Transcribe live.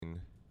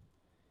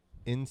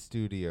in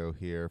studio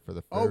here for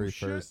the Oh, very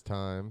shit. first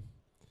time.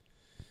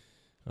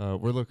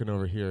 We're looking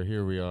over here.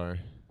 Here we are.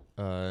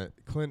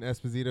 Clint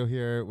Esposito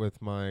here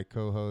with my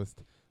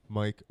co-host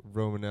Mike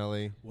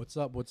Romanelli. What's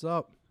up? What's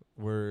up?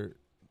 We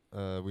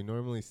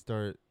normally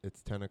start.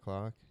 It's 10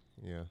 o'clock.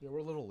 Yeah. Yeah, we're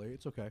a little late.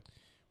 It's okay.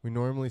 We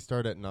normally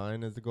start at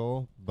 9 as the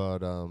goal,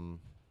 but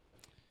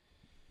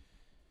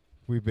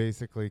we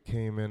basically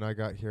came in. I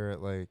got here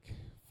at like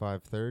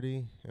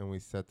 5:30, and we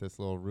set this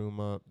little room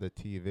up, the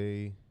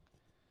TV,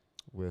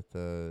 with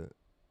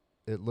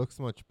it looks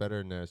much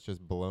better now. It's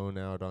just blown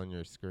out on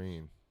your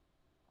screen.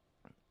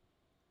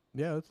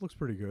 Yeah, this looks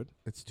pretty good.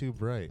 It's too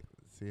bright.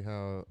 See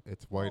how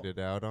it's whited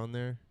out on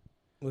there?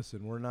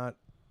 Listen, we're not.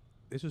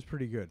 This was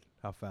pretty good.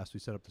 How fast we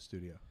set up the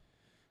studio.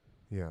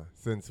 Yeah,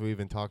 since we've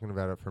been talking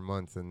about it for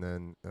months, and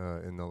then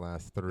in the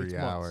last 3 It's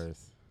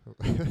hours.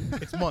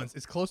 It's months.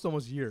 It's close to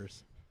almost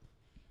years.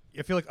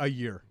 I feel like a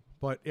year,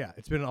 but yeah,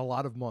 it's been a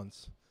lot of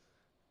months,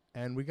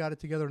 and we got it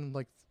together in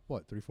like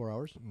what 3-4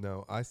 hours.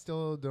 No, I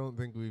still don't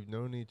think we've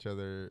known each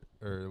other,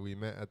 or we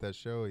met at that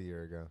show a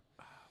year ago.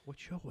 What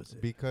show was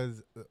it?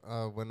 Because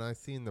when I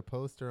seen the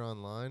poster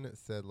online, it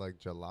said like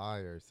July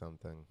or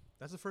something.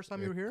 That's the first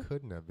time you were here.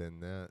 Couldn't have been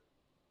that.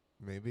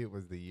 Maybe it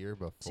was the year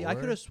before. See, I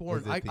could have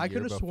sworn. Was it the I could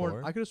year have sworn.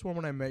 before? I could have sworn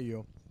when I met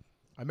you.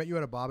 I met you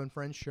at a Bob and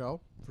Friends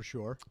show for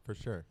sure. For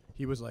sure.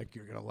 He was like,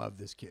 "You're gonna love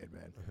this kid,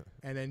 man."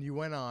 And then you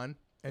went on,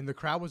 and the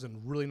crowd was a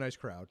really nice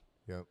crowd.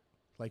 Yep.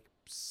 Like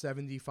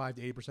 75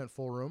 to 80%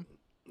 full room.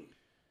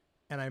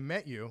 And I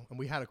met you, and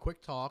we had a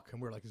quick talk,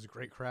 and we were like, "This is a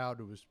great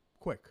crowd." It was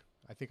quick.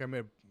 I think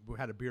we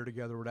had a beer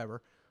together, or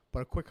whatever,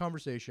 but a quick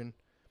conversation.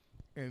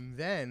 And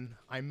then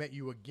I met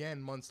you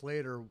again months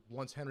later.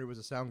 Once Henry was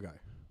a sound guy.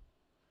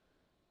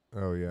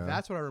 Oh yeah.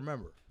 That's what I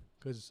remember,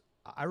 because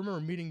I remember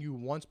meeting you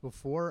once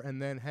before,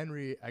 and then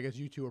Henry. I guess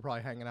you two were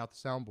probably hanging out the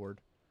soundboard.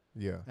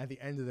 Yeah. At the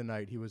end of the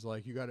night, he was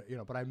like, "You got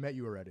to, But I met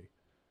you already,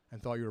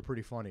 and thought you were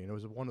pretty funny. And it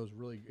was one of those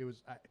really. It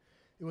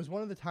was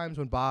one of the times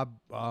when Bob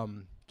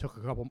took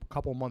a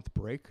couple month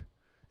break,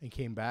 and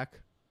came back.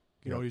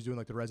 You know, he was doing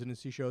like the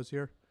residency shows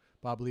here,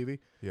 Bob Levy.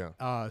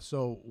 Yeah.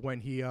 So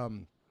when he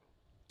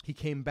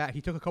came back,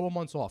 he took a couple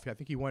months off. I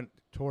think he went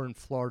tour in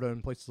Florida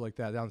and places like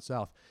that down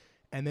south,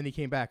 and then he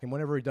came back. And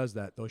whenever he does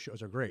that, those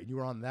shows are great. You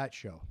were on that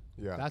show.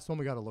 Yeah. That's the one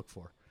we got to look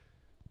for.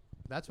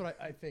 That's what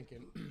I think.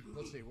 And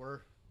let's see,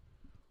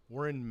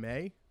 we're in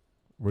May.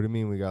 What do you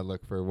mean we gotta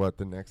look for what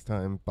the next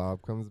time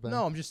Bob comes back?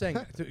 No, I'm just saying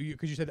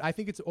because you said I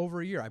think it's over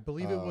a year. I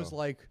believe it was Oh.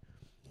 like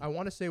I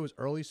want to say it was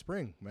early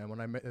spring, man.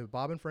 When I met the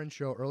Bob and Friends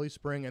show, early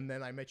spring, and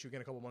then I met you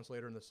again a couple months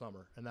later in the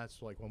summer, and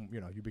that's like when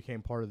you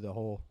became part of the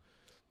whole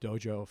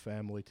Dojo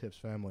family, Tips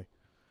family.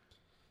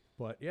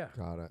 But yeah,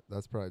 Got it.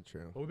 That's probably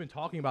true. but we've been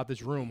talking about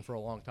this room for a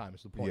long time.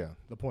 Is the point? Yeah.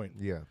 The point,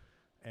 Yeah.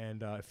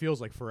 and it feels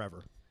like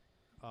forever.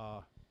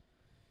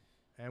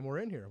 And we're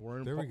in here. We're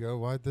in. There we go.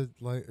 Why'd the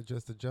light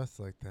just adjust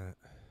like that?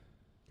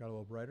 Got a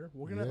little brighter.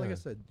 We're gonna, like I Yeah.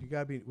 said, we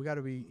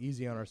gotta be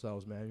easy on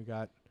ourselves, man. You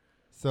got.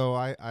 So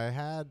I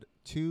had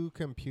 2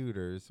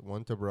 computers,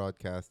 one to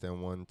broadcast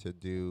and one to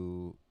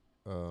do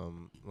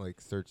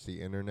like search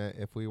the internet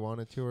if we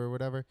wanted to or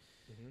whatever.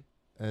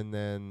 And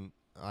then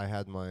I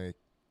had my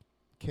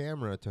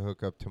camera to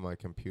hook up to my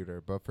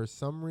computer, but for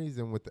some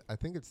reason I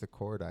think it's the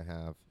cord I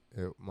have,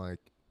 my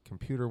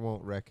computer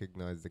won't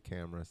recognize the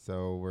camera.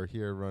 So we're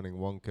here running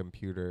one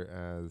computer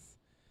as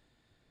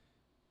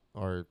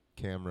our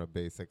camera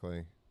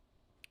basically.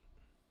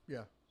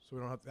 Yeah. So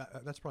we don't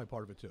have that's probably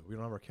part of it too. We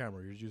don't have our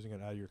camera. You're just using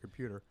it out of your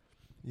computer.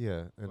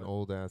 Yeah, an But-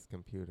 old ass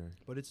computer.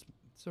 But it's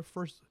our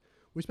first.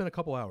 We spent a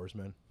couple hours,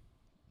 man.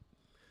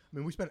 I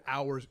mean, we spent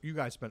hours. You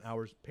guys spent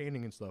hours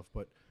painting and stuff,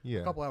 but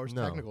Yeah. a couple hours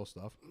no. technical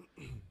stuff.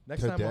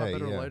 Next time we'll have Today,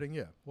 better yeah. lighting.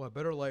 Yeah, we'll have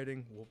better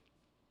lighting.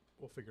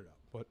 We'll figure it out.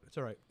 But it's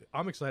all right.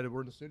 I'm excited.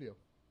 We're in the studio.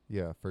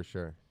 Yeah, for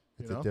sure.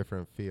 It's You know? a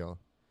different feel.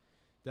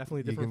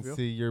 Definitely a You different can feel.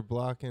 see you're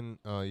blocking.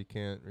 Oh, you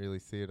can't really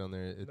see it on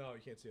there. No,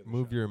 you can't see it.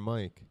 Move your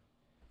mic,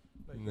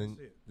 No, and you can't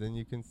see it. then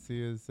you can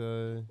see his.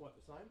 What,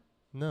 the sign?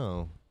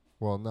 No,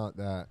 well, not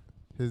that.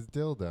 His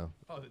dildo.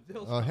 Oh, the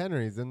dildo. Oh,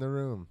 Henry's in the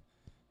room.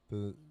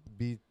 The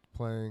beat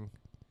playing.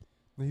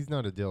 He's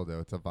not a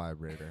dildo. It's a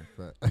vibrator.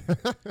 But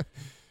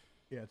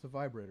Yeah, it's a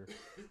vibrator.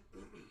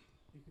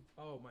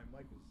 Oh, my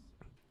mic is.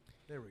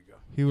 There we go.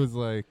 he was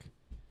like.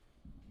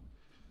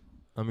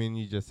 I mean,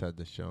 you just had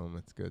to show him.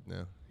 It's good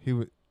now.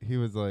 He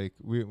was like,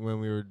 when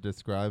we were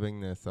describing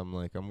this, I'm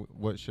like,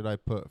 what should I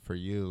put for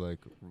you? Like,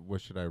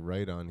 what should I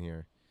write on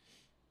here?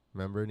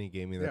 Remember? And he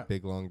gave me that Yeah.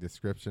 big long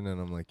description, and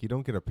I'm like, you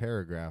don't get a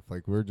paragraph.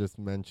 Like, we're just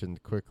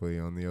mentioned quickly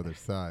on the other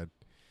side.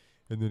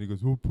 And then he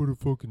goes, we'll put a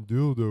fucking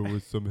dildo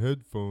with some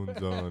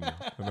headphones on.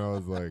 And I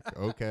was like,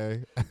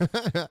 okay.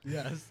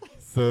 Yes.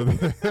 So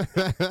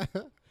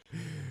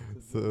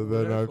so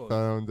then I Headphones.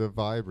 found a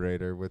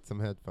vibrator with some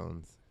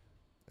headphones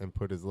and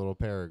put his little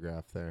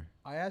paragraph there.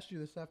 I asked you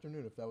this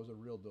afternoon if that was a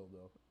real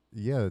dildo.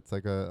 Yeah, it's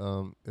like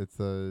it's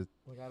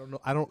Like I don't know.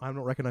 I don't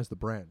recognize the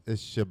brand.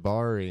 it's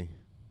Shibari.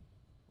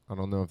 I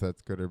don't know if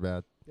that's good or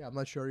bad. Yeah, I'm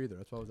not sure either.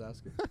 That's why I was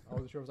asking. I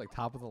wasn't sure if it was like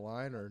top of the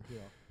line or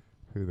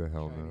Who the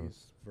hell knows?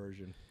 Chinese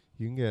version.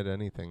 You can get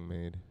anything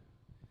made.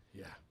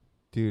 Yeah.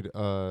 Dude,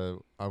 I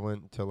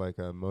went to like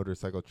a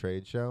motorcycle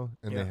trade show,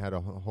 and Yeah. they had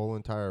a whole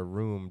entire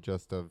room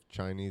just of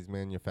Chinese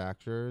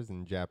manufacturers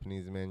and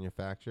Japanese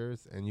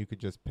manufacturers, and you could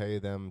just pay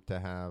them to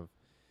have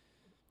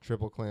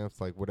triple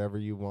clamps, like whatever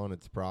you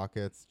wanted,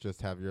 sprockets,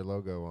 just have your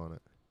logo on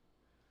it.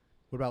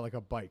 What about like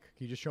a bike?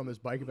 Can you just show them this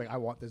bike and be like, I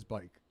want this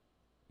bike?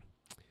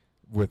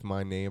 With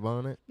my name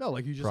on it? No,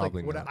 like you just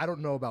Probably like, what, not. I don't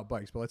know about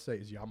bikes, but let's say,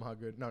 is Yamaha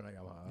good? No, not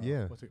Yamaha.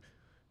 Yeah. What's it?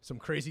 Some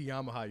crazy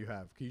Yamaha you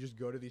have. Can you just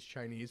go to these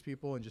Chinese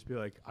people and just be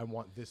like, I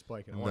want this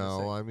bike? And I want to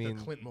say, I mean,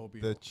 the Clint Mobile.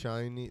 the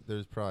Chinese,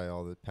 there's probably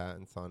all the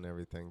patents on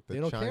everything. The They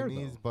don't care,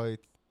 Chinese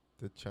bikes,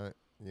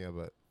 yeah,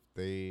 but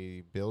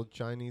they build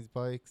Chinese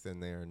bikes,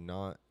 and they are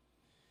not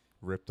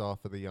ripped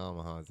off of the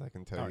Yamahas. I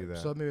can tell All you right,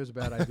 that. so maybe it was a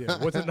bad idea.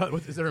 What's it? Not,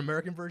 is there an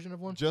American version of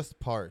one? Just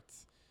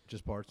parts.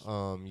 Just parts.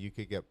 You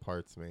could get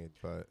parts made,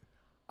 but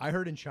I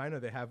heard in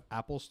China they have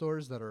Apple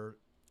stores that are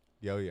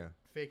yeah.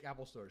 fake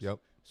Apple stores. Yep.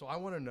 So I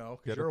want to know,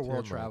 Get because you're a up to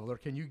world your mic. traveler,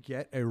 can you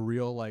get a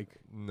real like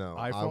No,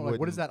 I iPhone? Like,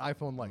 what is wouldn't- that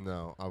iPhone like?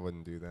 No, I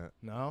wouldn't do that.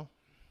 No?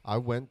 I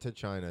went to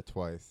China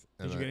twice.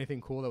 Did and you get anything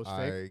cool that was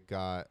I fake?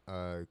 got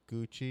a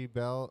Gucci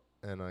belt,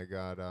 and I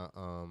got a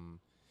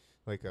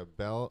like a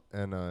belt,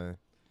 and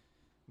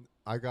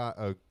I got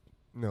a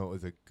no, it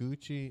was a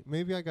Gucci.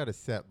 Maybe I got a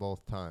set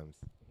both times.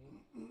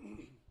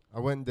 I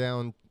went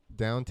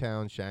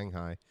downtown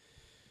Shanghai.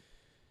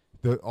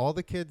 All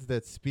the kids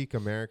that speak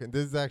American.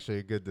 This is actually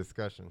a good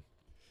discussion.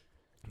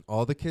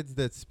 All the kids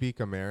that speak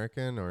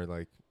American or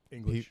like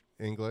English.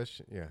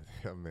 English, yeah,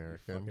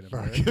 American, Fucking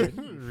American.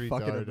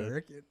 Fucking retarded.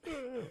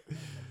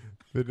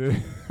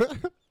 American.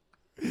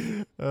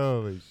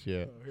 Holy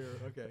shit! Oh, here,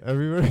 okay.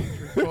 Everybody.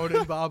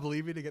 Quoting Bob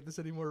Levy to get this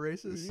any more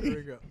racist? Here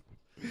we go.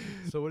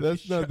 So what are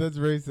That's these not. That's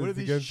racist what are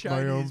these against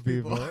my own Chinese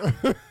people?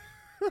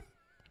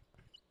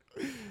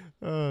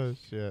 Oh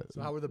shit!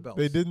 So how were the belts?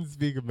 They didn't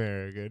speak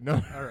American. No,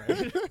 All right.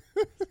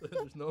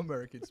 There's no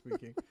American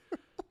speaking.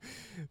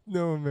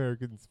 no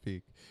American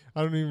speak.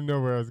 I don't even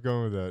know where I was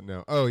going with that.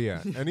 No. Oh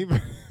yeah.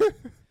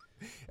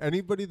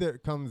 Anybody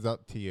that comes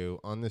up to you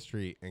on the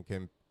street and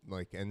can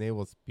and they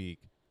will speak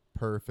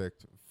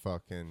perfect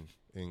fucking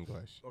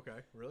English. Okay,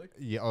 really?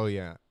 Yeah. Oh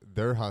yeah.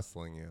 They're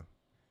hustling you.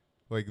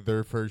 Like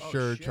they're for Oh,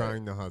 sure shit.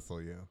 trying to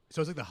hustle you.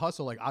 So it's like the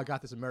hustle, like, I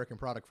got this American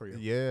product for you.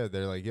 Yeah.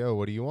 They're like, yo,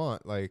 what do you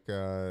want? Like,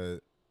 Oh,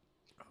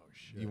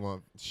 shit. you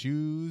want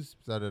shoes?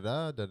 Da da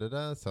da da da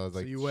da. So I was So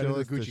like, you went show to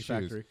us the Gucci shoes.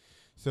 factory.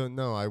 So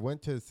no, I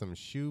went to some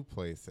shoe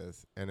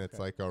places, and it's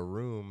Okay. like a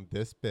room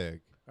this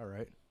big, All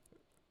right.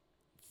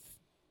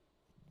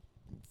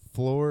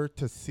 floor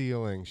to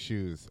ceiling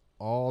shoes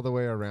all the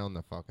way around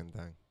the fucking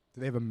thing.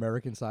 Do they have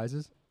American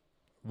sizes?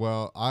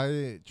 Well,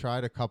 I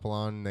tried a couple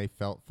on, and they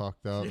felt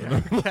fucked up.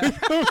 Yeah.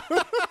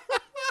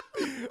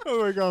 I'm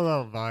like, I'm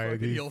not buying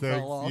Fucking these heel things.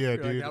 fell off. Yeah, You're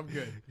dude. like, I'm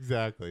good.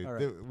 Exactly. All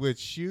right. With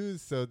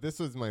shoes, so this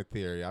was my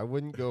theory. I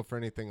wouldn't go for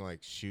anything like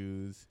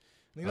shoes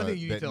Nothing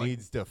you need that to, like,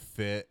 needs to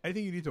fit.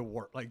 anything you need to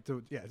work, like,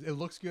 it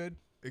looks good.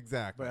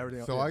 Exactly. But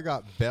everything So else- yeah. I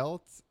got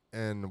belts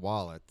and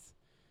wallets.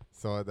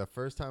 So the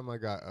first time I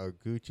got a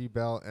Gucci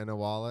belt and a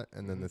wallet,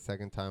 and then the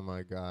second time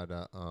I got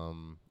a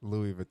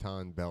Louis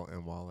Vuitton belt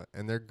and wallet.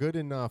 And they're good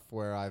enough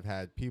where I've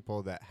had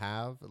people that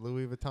have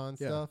Louis Vuitton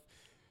Yeah. stuff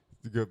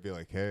to go be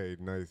like, hey,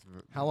 nice.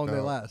 How long they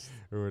belt," last?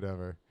 or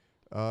whatever.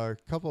 A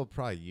couple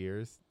probably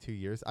years, 2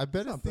 years. I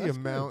bet That's it's the not- that's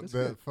good, amount that's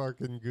that good.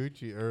 fucking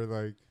Gucci or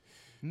like.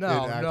 No,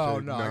 it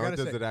actually, no. I gotta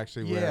does say, it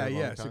actually wear yeah, a long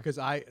yeah. So time? because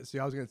I was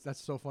gonna. That's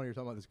so funny you're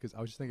talking about this because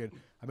I was just thinking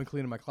I've been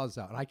cleaning my closets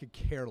out and I could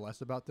care less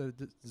about the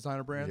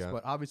designer brands, Yeah.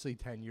 but obviously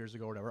 10 years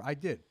ago or whatever I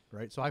did,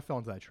 right? So I fell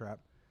into that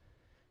trap,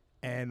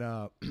 and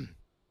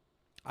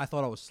I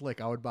thought I was slick.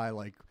 I would buy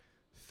like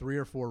 3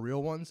 or 4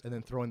 real ones and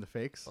then throw in the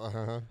fakes,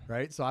 Uh-huh.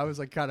 right? So I was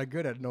like kind of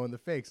good at knowing the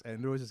fakes.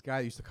 And there was this guy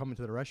that used to come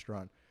into the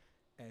restaurant,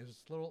 and it was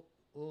this little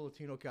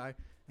Latino guy,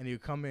 and he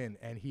would come in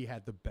and he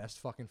had the best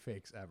fucking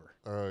fakes ever.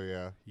 Oh,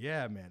 yeah.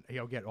 Yeah, man.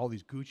 He'll get all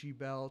these Gucci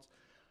belts.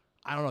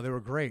 I don't know. They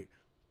were great.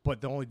 But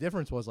the only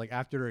difference was, like,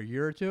 after a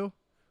year or two,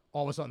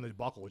 all of a sudden the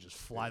buckle would just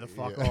fly the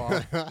fuck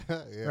off.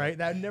 Yeah. Right?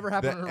 That never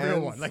happened The on a real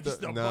ends one. Like,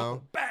 just the no.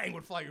 buckle, bang,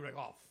 would fly. You're like,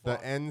 oh,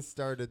 fuck. The ends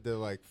started to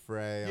like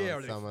fray Yeah, or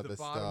on they- some of the the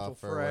bottoms will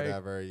stuff or fray.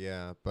 whatever.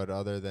 Yeah, but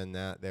other than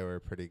that, they were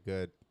pretty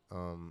good.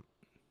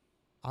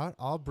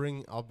 I'll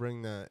bring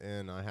that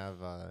in. I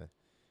have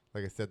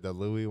like I said, the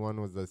Louis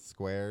one was the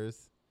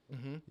squares.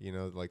 Mm-hmm. You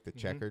know, like the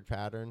checkered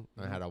pattern.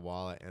 I had a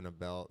wallet and a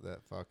belt that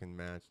fucking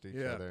matched each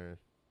Yeah. other.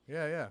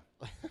 Yeah,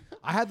 yeah.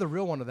 I had the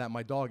real one of that.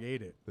 My dog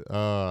ate it.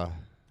 Uh,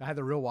 I had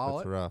the real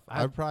wallet. that's rough.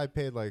 I I probably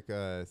paid like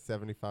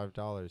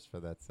 $75 for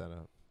that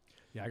setup.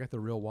 Yeah, I got the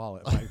real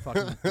wallet. My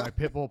fucking my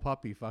pit bull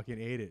puppy fucking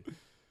ate it.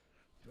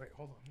 Wait,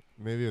 hold on.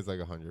 Maybe it was like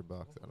 $100. I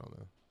don't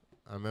know.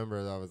 I remember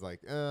I was like,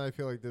 I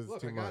feel like this Look,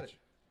 is too I got much. it.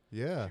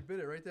 Yeah. She bit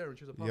it right there when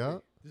she was a puppy. Yeah.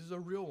 This is a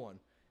real one,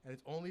 and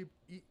it's only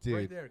right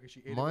Dude, there because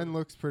she ate it. Mine with-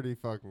 looks pretty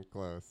fucking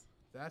close.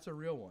 That's a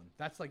real one.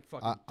 That's like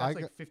fucking. I That's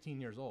like got- 15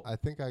 years old. I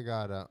think I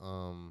got a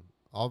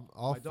I'll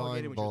My dog ate it find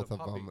when she was both a of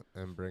puppy. them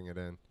and bring it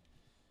in.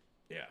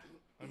 Yeah,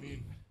 I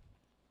mean,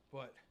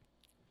 but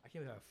I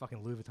can't believe I have a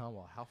fucking Louis Vuitton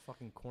wallet. How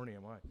fucking corny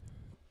am I?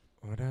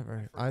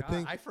 Whatever. I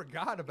think I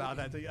forgot about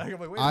that. I'm like,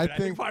 wait a I minute,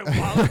 think my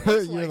wallet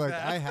looks you're like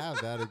that. I have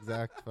that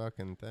exact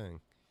fucking thing.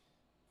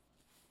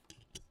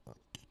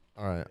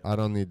 All right, I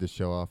don't need to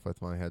show off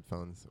with my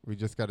headphones. We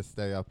just got to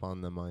stay up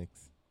on the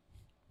mics.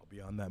 I'll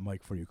be on that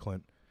mic for you,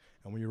 Clint.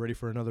 And when you're ready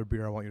for another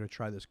beer, I want you to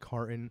try this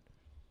Carton.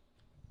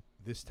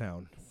 This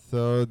town.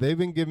 So they've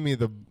been giving me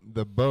the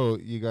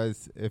boat. You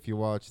guys, if you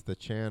watch the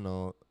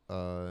channel,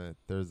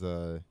 there's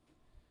a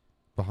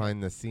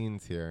behind the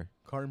scenes here.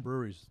 Carton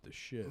Brewery's the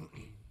shit.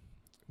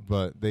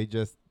 But they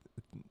just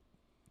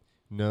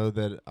know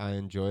that I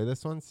enjoy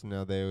this one, so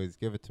now they always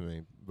give it to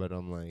me. But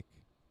I'm like,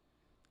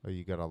 oh,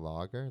 you got a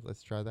lager?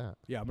 Let's try that.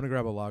 Yeah, I'm gonna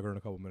grab a lager in a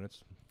couple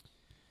minutes.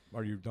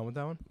 Are you done with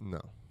that one?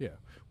 No. Yeah.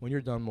 When you're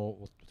done,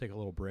 we'll take a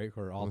little break,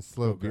 or I'll I'm a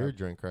slow go grab- beer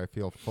drinker. I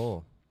feel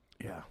full.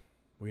 Yeah.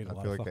 We ate a I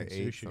lot feel of like I fucking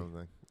ate sushi.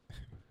 something.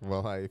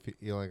 Well, I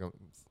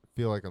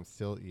feel like I'm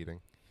still eating.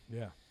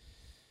 Yeah.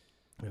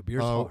 Yeah,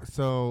 beer's Oh, hard.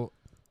 so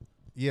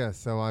yeah,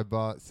 so I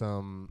bought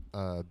some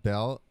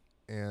belt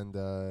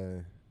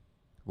and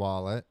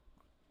wallet,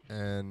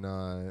 and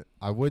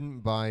I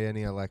wouldn't buy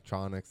any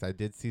electronics. I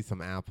did see some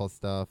Apple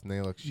stuff, and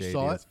they look You shady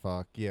saw as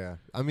fuck. Yeah,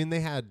 I mean they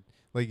had,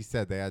 like you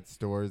said, they had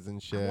stores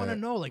and shit. I want to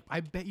know, like,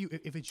 I bet you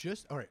if it's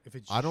just all right, if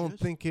it's I don't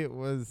just, think it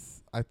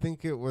was. I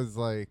think it was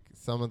like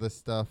some of the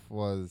stuff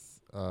was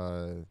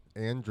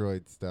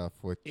Android stuff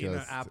with in an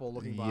just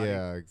Apple-looking body.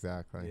 Yeah,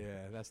 exactly.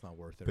 Yeah, that's not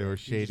worth it. They right? were You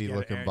just shady get an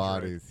looking Android.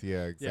 bodies.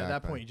 Yeah, exactly. Yeah, at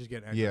that point you just get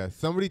an Android. Yeah,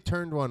 somebody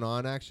turned one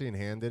on actually and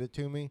handed it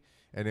to me,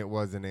 and it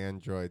was an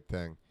Android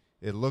thing.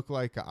 It looked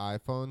like an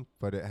iPhone,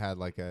 but it had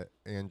like a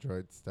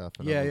Android stuff.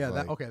 And I was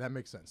like, Okay, that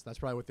makes sense. That's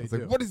probably what they I was do.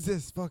 like, what is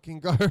this fucking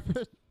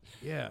garbage?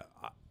 Yeah,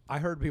 I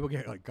heard people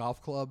get like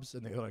golf clubs,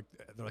 and they're like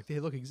they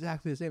look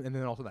exactly the same, and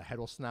then also the head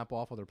will snap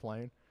off while they're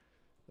playing.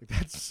 Like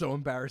that's so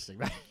embarrassing,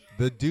 right?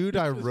 The dude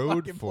I Just rode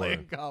fucking for.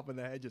 playing golf, and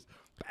the head just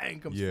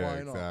bang comes Yeah,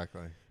 flying off.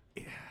 exactly.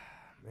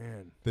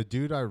 Man, The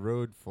dude I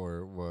rode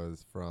for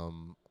was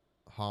from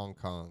Hong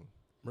Kong,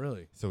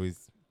 really? so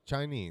he's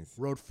Chinese.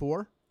 Road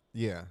 4,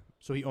 Yeah.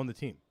 so he owned the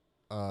team.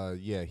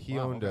 Yeah, he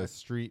Wow, owned okay. a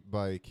street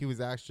bike. He was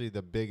actually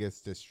the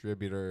biggest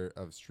distributor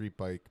of street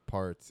bike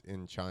parts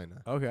in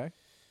China. Okay.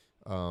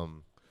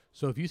 Um,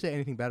 So if you say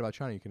anything bad about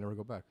China, you can never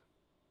go back.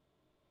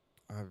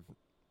 I've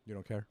You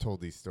don't care.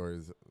 told these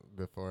stories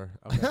before.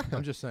 Okay,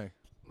 I'm just saying.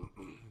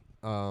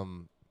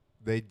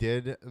 They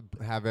did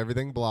have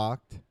everything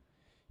blocked.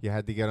 You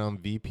had to get on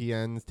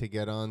VPNs to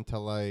get onto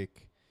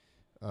like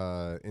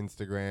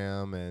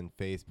Instagram and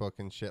Facebook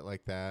and shit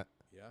like that.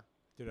 Yeah.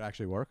 Did it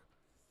actually work?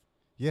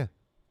 Yeah.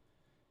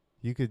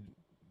 You could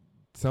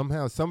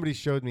somehow somebody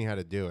showed me how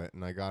to do it,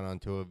 and I got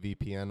onto a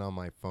VPN on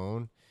my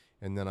phone,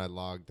 and then I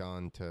logged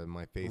on to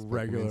my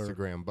Facebook and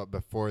Instagram. But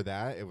before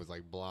that, it was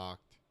like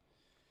blocked.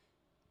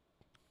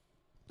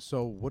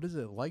 So what is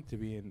it like to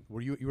be in?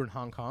 You were in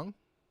Hong Kong?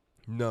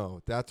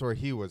 No, that's where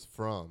he was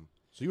from.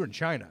 So you were in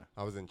China?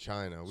 I was in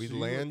China. We So you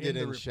were landed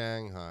in in the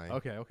Shanghai.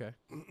 Okay.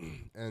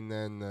 And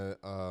then the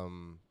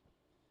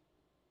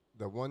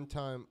one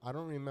time, I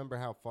don't remember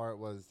how far it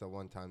was the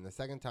one time. The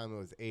second time it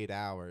was 8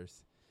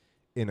 hours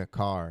in a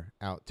car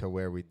out to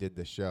where we did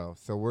the show.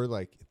 So we're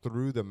like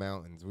through the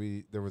mountains.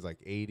 There was like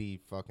 80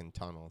 fucking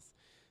tunnels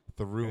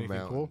through Anything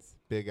mountains. cool?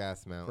 Big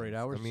ass mountains. For 8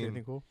 hours? I See mean,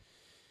 anything cool?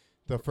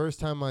 the first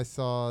time I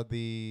saw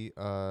the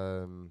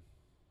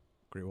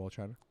Great Wall of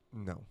China?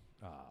 no,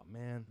 Oh,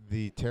 man.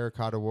 the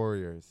Terracotta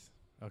Warriors.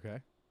 Okay.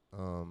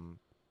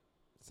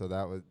 So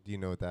that was, do you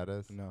know what that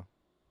is? No.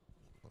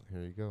 Well,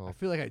 here you go. I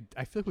feel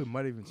like we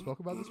might have even spoke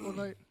about this one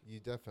night. You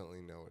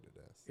definitely know what it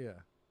is. Yeah.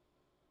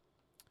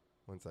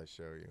 Once I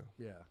show you.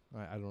 Yeah.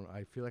 I don't.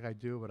 I feel like I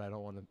do, but I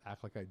don't want to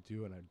act like I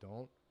do, and I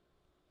don't.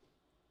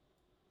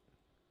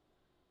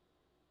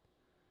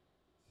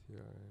 Yeah.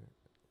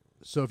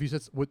 So if you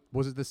said,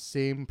 was it the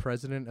same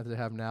president as they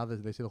have now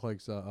that they say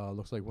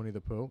looks like Winnie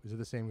the Pooh? Is it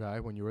the same guy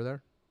when you were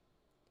there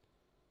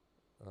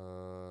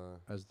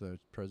as the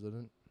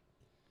president?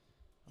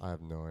 I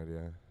have no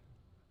idea.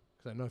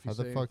 Because I know if you How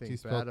say the fuck do anything you bad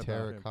spell about him,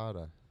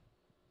 terracotta?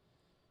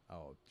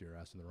 oh, you're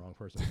asking the wrong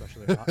person,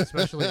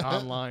 especially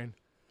online.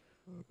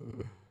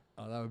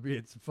 Oh, that would be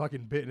it's a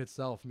fucking bit in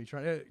itself. Me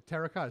trying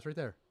terracotta, it's right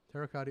there.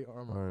 Terracotta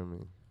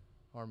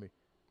army.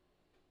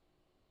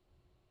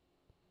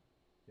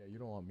 Yeah, you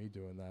don't want me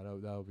doing that.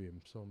 That would be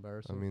so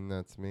embarrassing. I mean,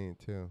 that's me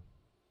too.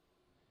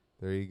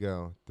 There you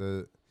go.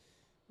 Oh,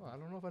 I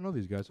don't know if I know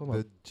these guys. Hold The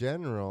on.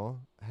 general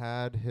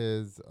had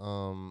his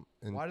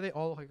Why do they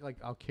all look like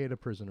Al Qaeda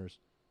prisoners?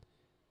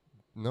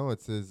 no,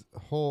 it's his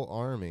whole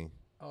army.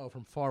 Oh,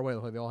 from far away, it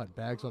looked like they all had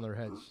bags on their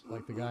heads,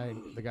 like the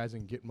guys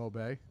in Gitmo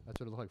Bay. That's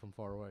what it looked like from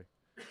far away.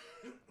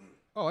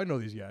 Oh, I know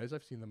these guys.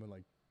 I've seen them in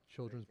like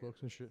children's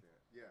books and shit.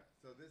 Yeah.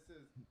 So this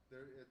is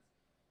there. It's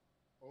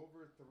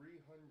over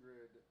 300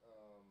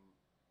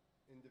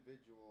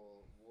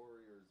 individual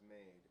warriors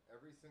made.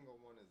 Every single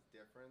one is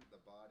different.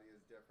 The body is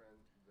different.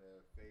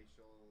 The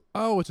facial.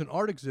 Oh, it's an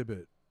art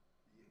exhibit.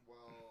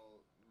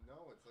 Well,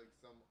 no, it's like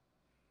some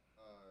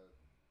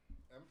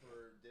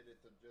emperor did it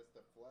to just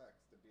to flex,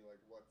 to be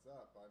like, "What's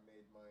up? I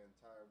made my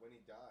entire." When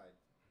he died,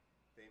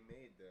 they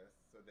made this,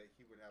 so that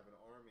he would have an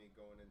army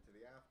going into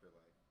the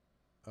afterlife.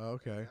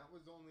 Okay. And that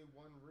was only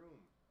one room.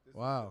 This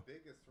Wow. was the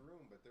biggest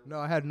room, but there No,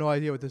 was I had no three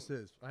idea what this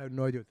rooms. is. I had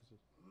no idea what this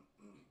is.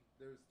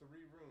 There's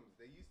 3 rooms.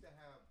 They used to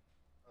have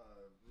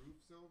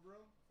roofs over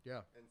them.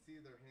 Yeah. And see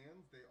their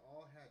hands? They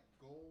all had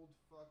gold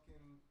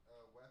fucking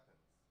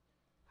weapons.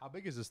 How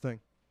big is this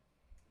thing?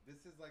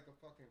 This is like a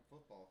fucking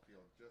football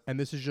field. Just And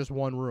this is just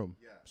one room.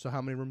 yeah. So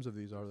how many rooms of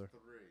these are there? 3.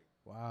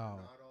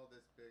 Wow. Not all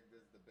this big.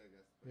 This is the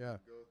biggest. But Yeah.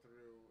 you go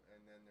through,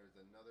 and then there's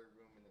another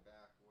room in the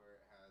back where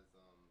it has.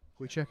 Can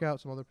we check out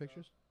some other stuff.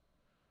 pictures?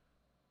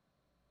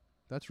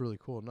 That's really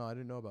cool. No, I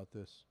didn't know about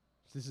this.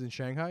 This is in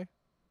Shanghai?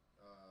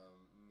 No,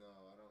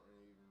 I don't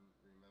even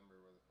remember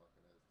where the fuck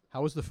it is.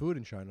 How was the food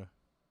in China?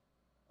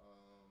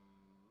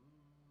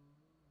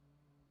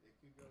 It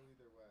could go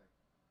either way.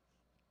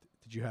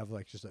 Did you have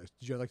like did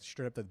you have like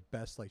straight up the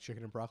best like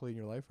chicken and broccoli in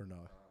your life or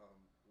no?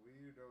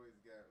 We'd always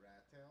get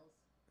rat tails.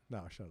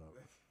 No, shut up.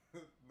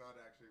 Not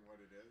actually what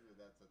it is, but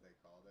that's what they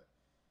called it.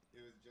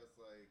 It was just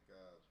like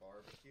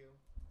barbecue.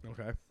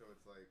 Okay. So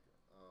it's like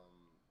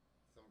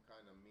some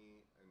kind of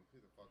meat, and who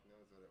the fuck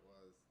knows what it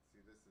was. See,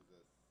 this is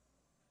a.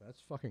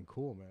 That's fucking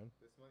cool, man.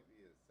 This might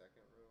be a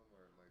second room,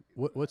 or it might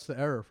be. What's the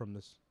error from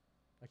this?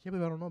 I can't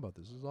believe I don't know about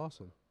this. This is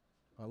awesome.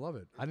 I love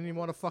it. I didn't even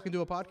want to fucking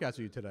do a podcast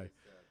with you today.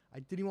 I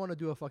didn't even want to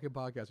do a fucking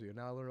podcast with you.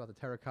 Now I learned about the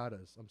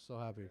terracottas. I'm so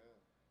happy.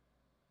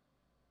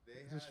 They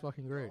This is had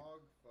fucking great.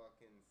 Dog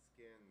fucking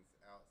skins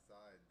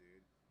outside,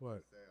 dude.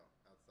 What? For sale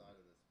outside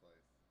of this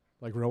place.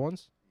 Like real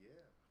ones? Yeah,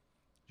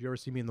 Did you ever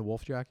see me in the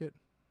wolf jacket?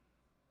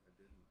 I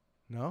didn't.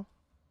 No?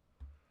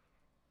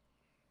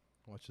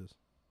 Watch this.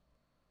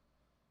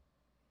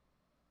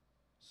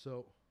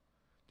 So,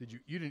 you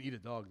didn't eat a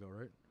dog though,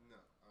 right? No.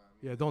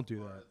 Yeah, don't do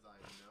as far that. As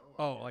I know,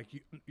 Oh, I like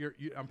didn't. you're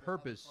on How the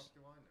purpose. fuck do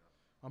I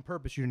know? On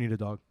purpose, you didn't eat a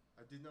dog.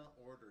 I did not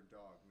order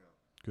dog.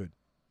 No.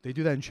 They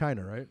do that in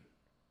China, right?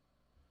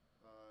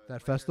 That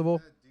Like I festival?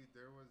 said, dude,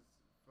 there was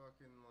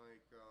fucking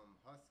like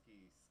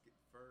husky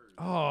furs.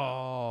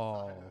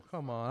 Oh, outside of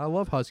come the on. I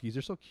love huskies.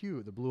 They're so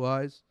cute. The blue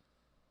eyes.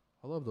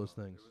 I love those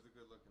things. It was a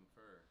good looking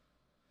fur.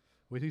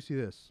 Wait till you see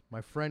this.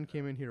 My friend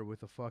came in here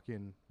with a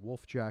fucking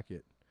wolf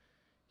jacket.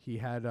 He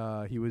had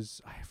I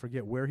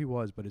forget where he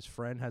was, but his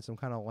friend had some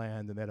kind of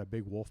land and they had a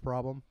big wolf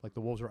problem. Like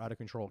the wolves were out of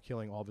control,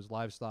 killing all of his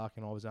livestock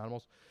and all of his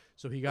animals.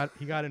 So he got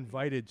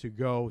invited to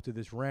go to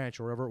this ranch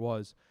or wherever it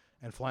was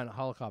and fly in a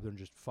helicopter and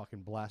just fucking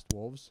blast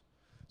wolves.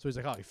 So he's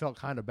like, oh, he felt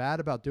kind of bad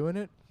about doing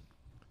it.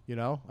 You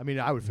know? I mean,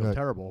 I would feel Yeah,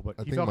 terrible, but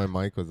I he think felt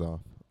my mic was off.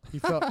 he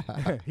felt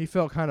he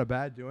felt kind of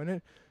bad doing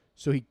it.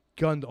 So he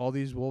gunned all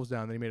these wolves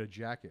down and then he made a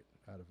jacket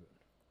out of it.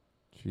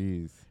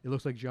 Jeez. It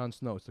looks like Jon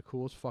Snow. It's the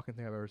coolest fucking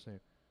thing I've ever seen.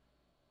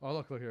 Oh,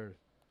 look here.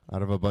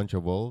 Out of a bunch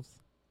of wolves?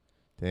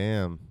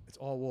 Damn. It's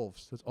all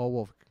wolves. It's all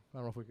wolf. I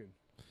don't know if we can.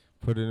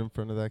 Put it in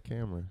front of that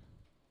camera.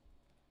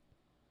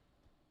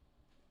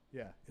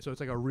 Yeah. So it's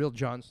like a real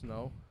Jon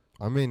Snow.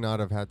 I may not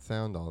have had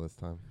sound all this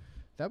time.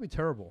 That'd be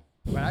terrible.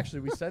 But actually,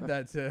 we said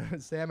that to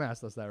Sam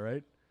asked us that,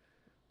 right?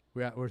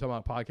 We were talking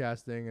about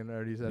podcasting, and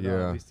already said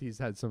Yeah. at least he's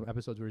had some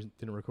episodes where he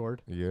didn't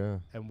record, Yeah.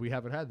 and we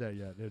haven't had that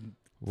yet. And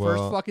Well,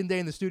 first fucking day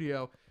in the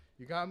studio,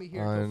 you got me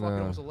here I until fucking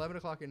know. almost 11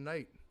 o'clock at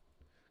night.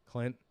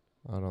 Clint,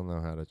 I don't know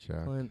how to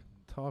check.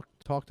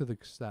 talk to the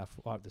staff.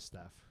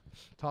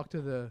 Talk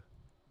to the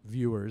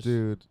viewers.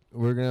 Dude,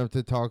 we're going to have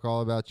to talk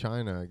all about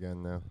China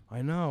again now.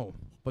 I know,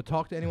 but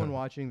talk to anyone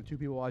watching, the 2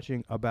 people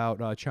watching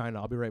about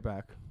China. I'll be right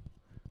back.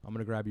 I'm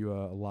gonna grab you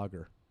a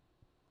lager.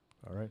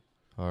 All right.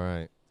 All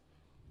right.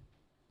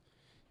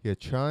 Yeah,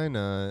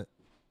 China.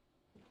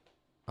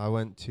 I've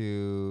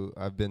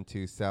been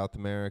to South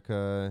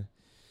America,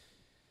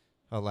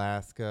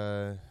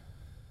 Alaska,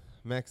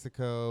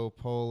 Mexico,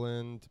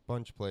 Poland,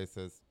 bunch of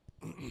places.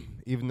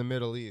 Even the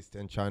Middle East,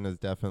 and China's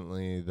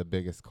definitely the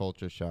biggest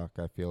culture shock,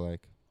 I feel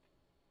like.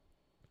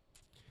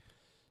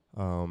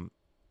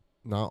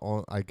 Not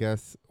all, I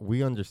guess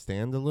we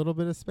understand a little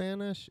bit of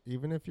Spanish,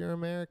 even if you're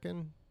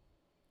American.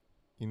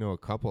 You know a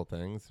couple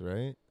things,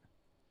 right?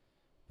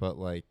 But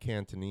like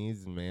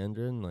Cantonese and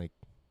Mandarin, like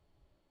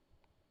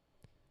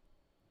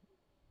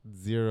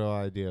zero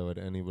idea what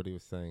anybody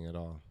was saying at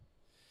all.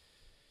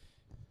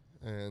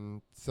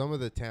 And some of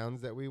the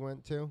towns that we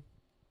went to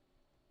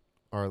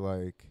are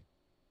like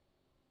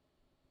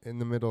in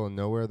the middle of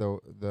nowhere.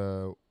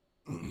 The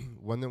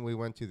one that we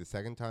went to the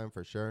second time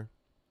for sure.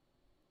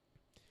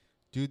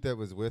 Dude that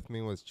was with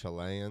me was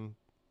Chilean,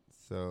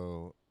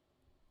 so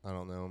I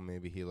don't know,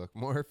 maybe he looked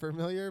more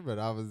familiar, but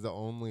I was the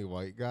only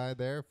white guy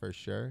there for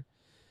sure.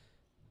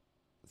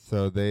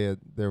 So there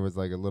was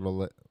like a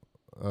little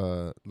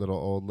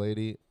old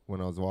lady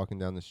when I was walking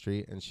down the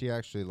street, and she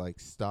actually like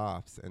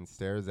stops and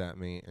stares at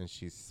me, and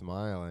she's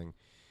smiling.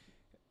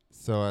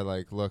 So I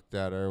like looked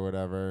at her or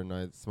whatever, and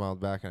I smiled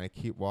back, and I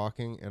keep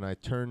walking, and I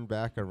turned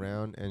back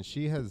around, and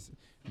she has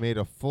made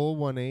a full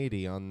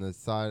 180 on the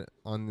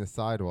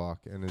sidewalk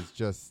and is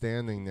just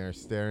standing there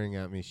staring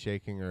at me,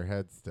 shaking her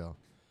head still.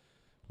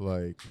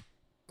 Like,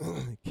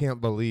 can't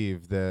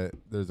believe that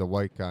there's a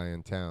white guy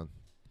in town.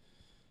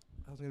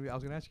 I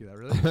was gonna ask you that,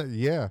 really.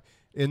 Yeah,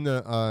 In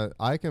the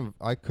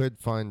I could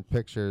find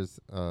pictures.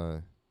 I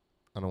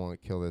don't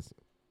want to kill this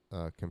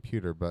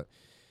computer, but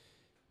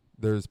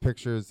there's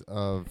pictures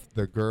of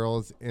the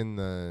girls in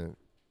the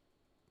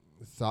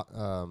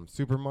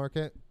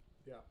supermarket.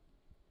 Yeah.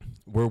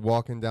 We're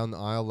walking down the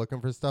aisle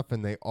looking for stuff,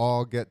 and they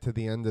all get to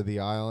the end of the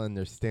aisle, and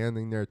they're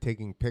standing there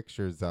taking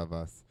pictures of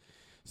us.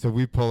 So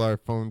we pull our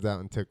phones out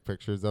and took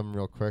pictures of them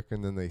real quick,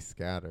 and then they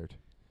scattered.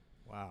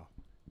 Wow.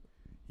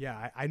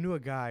 Yeah, I knew a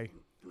guy.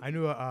 I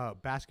knew a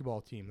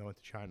basketball team that went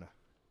to China.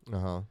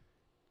 Uh-huh.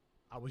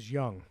 I was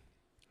young.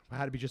 I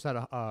had to be just at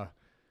a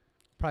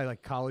probably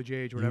like college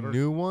age or whatever. You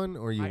knew one,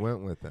 or you I-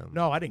 went with them?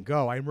 No, I didn't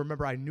go. I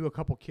remember I knew a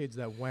couple kids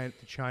that went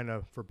to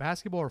China for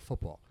basketball or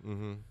football.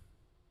 Mm-hmm.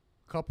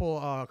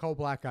 Couple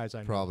black guys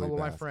I knew. Probably a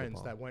couple of my friends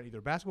basketball. that went either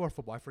basketball or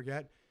football. I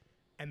forget.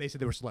 And they said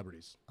they were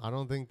celebrities. I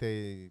don't think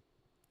they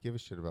give a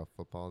shit about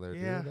football there,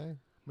 Yeah. do they?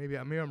 Maybe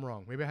I'm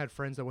wrong. Maybe I had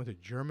friends that went to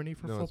Germany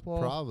for No, football,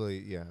 it's probably,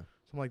 yeah.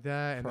 something like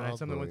that, and then I had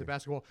some that went to Probably.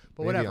 basketball.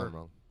 But Maybe whatever. I'm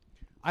wrong.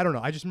 I don't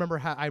know. I just remember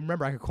I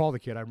remember I could call the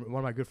kid. One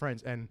of my good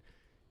friends, and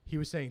he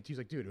was saying, he's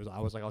like, dude, I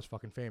was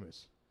fucking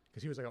famous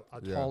because he was like a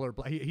Yeah. taller.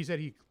 He said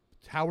he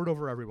towered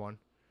over everyone.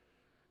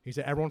 He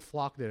said everyone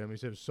flocked at him. He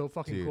said it was so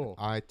fucking Dude, cool.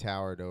 I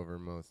towered over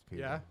most people.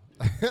 Yeah.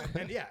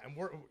 and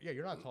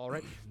you're not tall,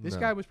 right? This No.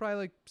 guy was probably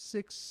like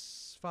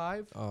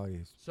 6'5". Oh,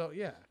 he's So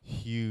yeah,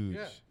 huge.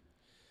 Yeah.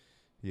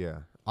 Yeah.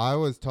 I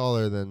was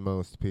taller than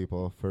most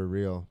people, for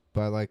real.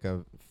 By like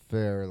a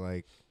fair,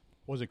 like,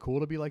 was it cool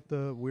to be like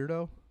the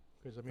weirdo?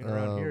 Because I mean,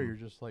 around here Um, you're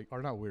just like,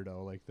 or not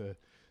weirdo, like the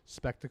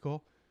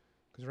spectacle.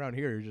 Because around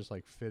here you're just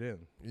like fit in.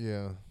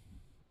 yeah.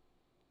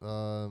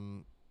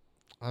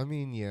 I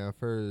mean, yeah,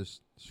 for a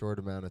short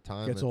amount of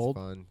time, Gets it's old?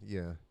 fun.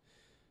 Yeah.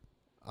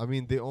 I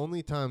mean, the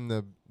only time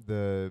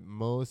the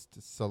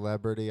most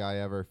celebrity I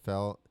ever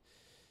felt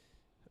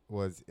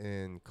was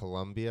in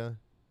Colombia.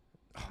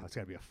 Oh, that's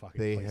gotta be a fucking.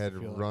 They place to had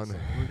feel like run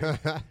a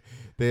celebrity.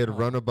 they had Oh.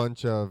 run a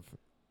bunch of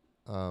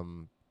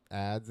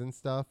ads and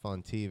stuff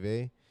on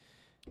TV,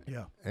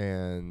 Yeah.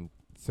 and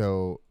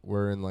so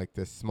we're in like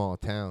this small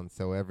town,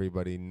 so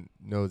everybody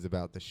knows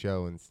about the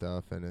show and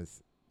stuff, and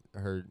has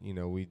heard,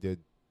 we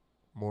did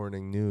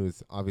morning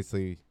news,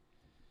 obviously.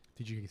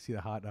 Did you see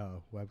the hot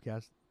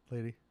webcast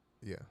lady?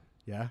 Yeah.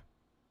 Yeah.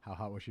 How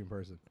hot was she in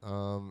person?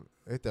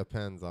 It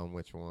depends on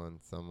which one.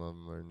 Some of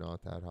them are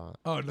not that hot.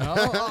 Oh no!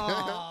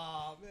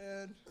 Oh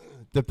man.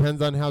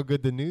 Depends on how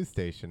good the news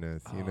station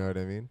is. You know Oh. what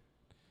I mean?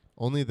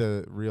 Only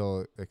the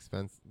real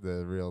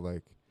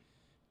like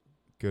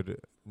good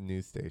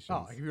news stations.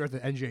 Oh, if you were at the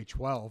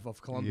NJ12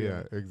 of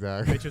Columbia, Yeah,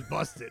 exactly. they just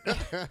busted.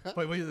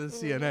 But with the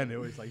CNN, it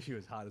was like she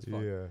was hot as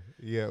fuck. Yeah,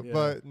 Yeah.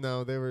 but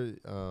no, they were.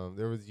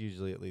 There was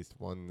usually at least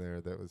one there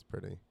that was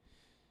pretty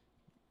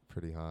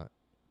hot.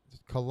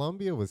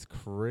 Columbia was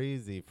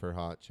crazy for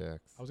hot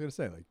chicks. I was gonna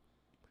say like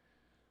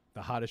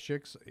the hottest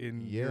chicks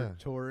in Yeah. your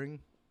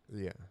touring.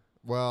 Yeah.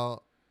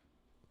 Well,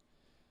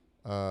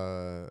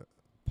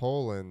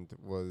 Poland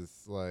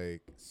was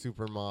like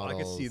supermodels I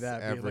could see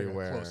that everywhere, being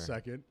like a close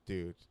second.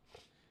 dude.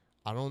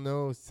 I don't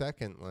know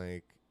second,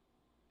 like.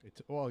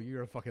 Well,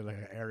 you're a fucking like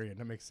an Aryan.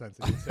 That makes sense.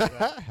 If you say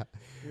that.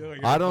 You're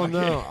like, I you're don't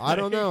fucking- know. I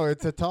don't know.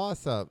 It's a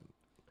toss up.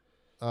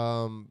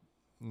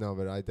 No,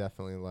 but I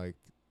definitely liked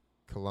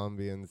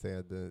Colombians. They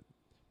had the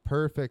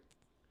perfect,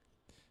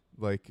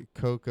 like,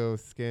 cocoa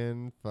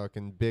skin,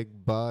 fucking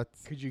big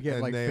butts. Could you get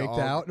And like they faked all-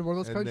 out in one of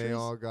those And countries? they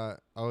all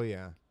got. Oh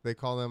yeah, they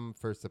call them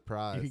for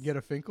surprise. You could get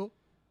a Finkel.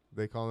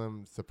 They call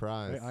them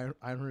surprise. Right?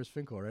 Ironhurst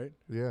Finkel, right?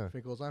 Yeah,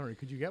 Finkel's Ironhurst.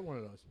 Could you get one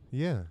of those?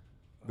 yeah.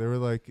 They were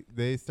like,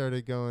 they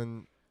started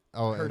going.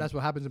 Oh, I heard and that's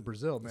what happens in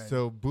Brazil, man.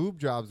 so boob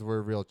jobs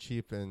were real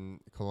cheap in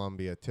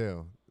Colombia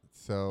too.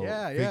 So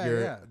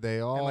figure they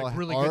all like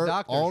really good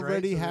doctors, right?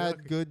 already So they're had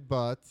like- good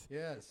butts,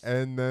 yes.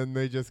 and then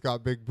they just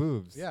got big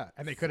boobs. Yeah,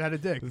 and they could have had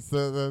a dick.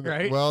 So then,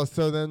 Right?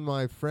 so then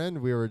my friend,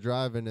 we were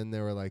driving, and they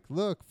were like,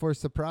 "Look for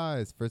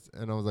surprise!"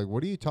 And I was like,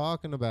 "What are you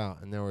talking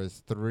about?" And there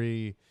was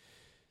 3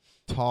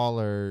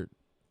 taller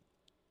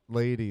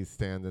ladies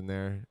standing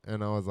there,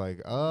 and I was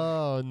like,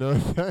 "Oh no,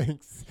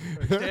 thanks."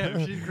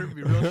 Damn, she's gripping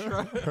me real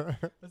strong.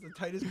 That's the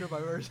tightest grip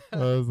I've ever I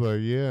had. was like,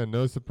 "Yeah,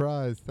 no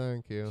surprise,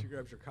 thank you." She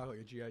grabs your cock like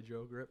a G.I.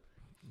 Joe grip.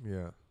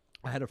 Yeah.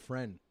 I had a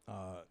friend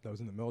that was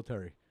in the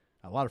military.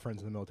 I had a lot of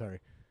friends in the military,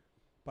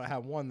 but I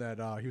had one that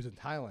he was in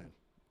Thailand,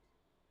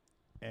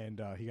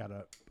 and he got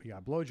a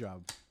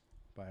blowjob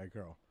by a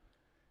girl,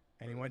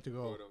 and he went to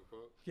go.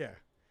 Yeah,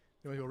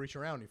 he went to go reach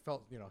around. He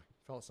felt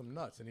some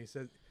nuts, and he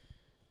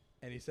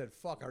said,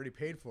 "Fuck, I already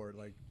paid for it.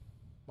 Like,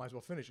 might as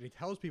well finish." And he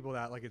tells people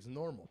that like it's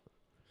normal.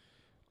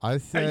 I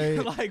say,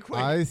 you're like, wait.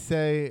 I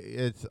say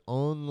it's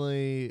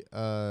only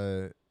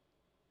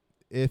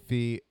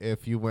iffy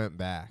if you went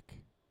back.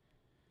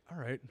 All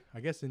right,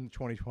 I guess in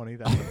 2020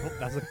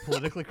 that's a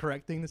politically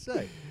correct thing to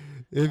say.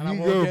 If And I you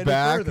won't go get any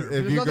back, further. if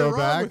There's you nothing go wrong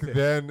back, with it.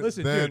 then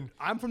Listen, then dude,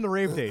 I'm from the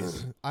rave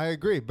days. I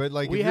agree. But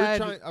like, We if you're had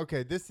trying,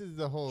 okay, this is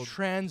the whole.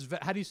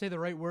 How do you say the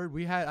right word?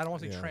 We had, I don't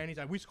want to say Yeah.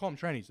 trannies. We used to call them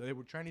trannies.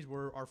 Trannies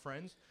were our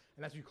friends,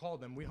 and that's what you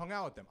called them. We hung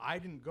out with them. I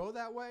didn't go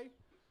that way,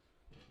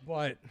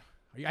 but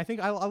I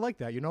think I like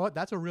that. You know what?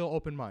 That's a real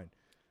open mind.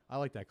 I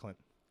like that, Clint.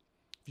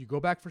 If you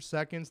go back for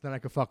seconds, then I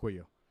can fuck with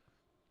you.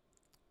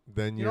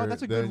 Then You know,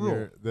 that's a good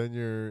rule. Then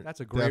you're That's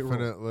a great rule.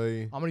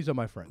 definitely. I'm gonna use up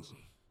my friends.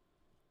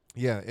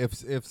 Yeah,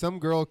 if some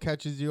girl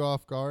catches you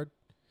off guard,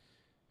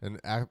 and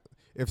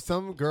if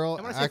some girl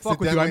And when I say fuck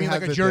with you, I mean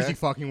like a Jersey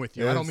fucking with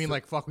you. I don't Yes. mean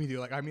like fuck with you.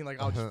 Like I mean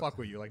like I'll just fuck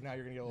with you. Like now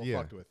you're gonna get a little Yeah.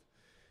 fucked with.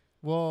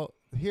 Well,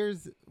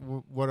 here's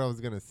what I was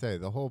gonna say.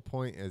 The whole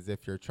point is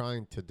if you're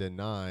trying to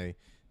deny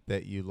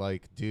that you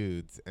like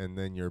dudes, and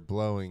then you're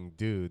blowing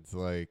dudes,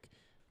 like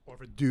Or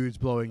if a dude's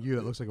blowing you,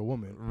 it looks like a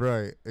woman.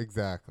 right,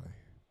 exactly.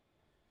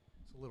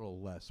 It's a little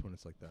less when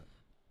it's like that.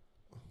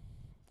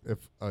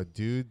 If a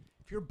dude,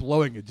 If you're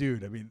blowing a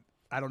dude, I mean,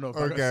 I don't know if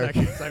I got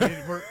Okay. seconds. I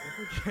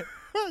mean,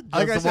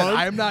 like I said,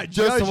 I'm not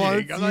Just judging.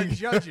 once, I'm not you-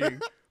 judging.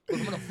 But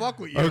I'm gonna fuck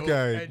with you.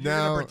 Okay, and you're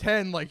now- gonna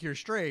pretend like you're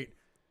straight.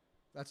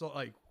 That's all.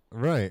 Like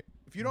right?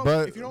 if you don't,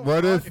 But if you don't,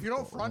 what front, if- if you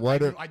don't front,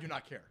 what if- I do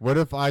not care. What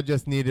if I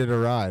just needed a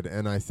ride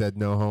and I said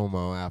no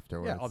homo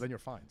afterwards? Yeah. Oh, then you're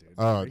fine, dude.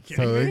 Oh, Are you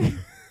kidding me?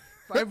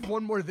 If I have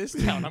one more this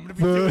town, I'm gonna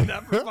be So- doing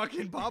that for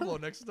fucking Pablo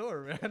next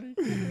door, man.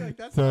 Like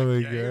that's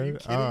totally not gay. Are you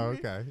good. kidding Oh, me?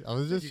 okay. I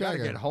was just You gotta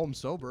checking. get home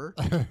sober.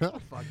 Fuck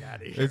out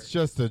of here. It's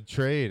just a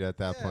trade at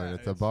that point.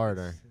 It's a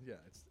barter.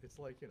 It's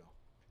like, you know.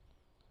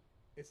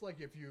 It's like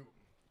if you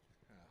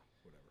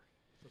whatever.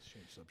 Let's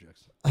change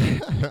subjects.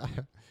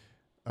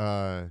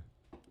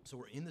 So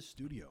we're in the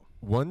studio.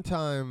 One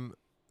time,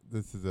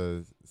 this is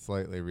a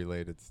slightly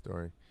related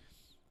story.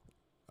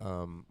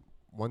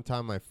 One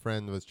time my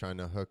friend was trying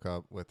to hook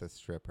up with a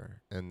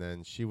stripper, and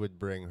then she would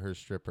bring her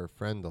stripper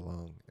friend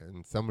along,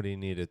 and somebody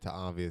needed to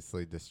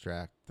obviously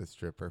distract the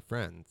stripper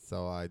friend.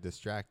 So I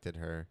distracted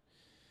her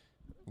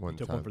one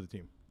Took time. one for the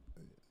team.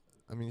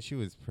 I mean, she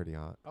was pretty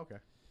hot. Okay.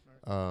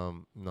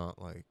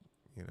 Not like,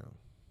 you know.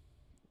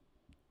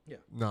 Yeah.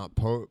 Not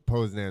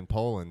Poznan,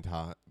 Poland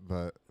hot,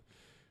 but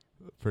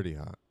pretty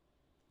hot.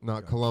 Not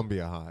Okay.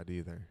 Colombia hot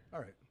either.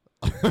 All right.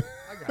 I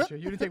got you.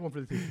 You didn't take one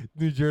for the team.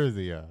 New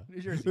Jersey, yeah.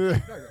 New Jersey.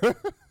 There you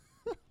go.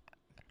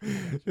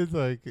 It's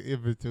like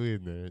in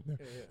between there. Yeah.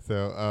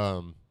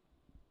 So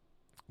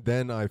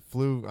then I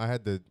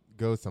had to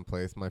go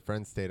someplace. My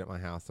friends stayed at my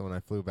house, so when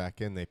I flew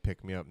back in, they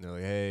picked me up and they're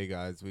like, "Hey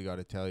guys, we got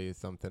to tell you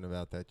something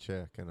about that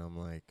chick." And I'm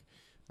like,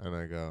 and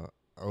I go,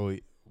 "Oh,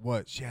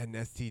 what? She had an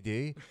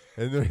STD?"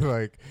 And they're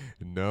like,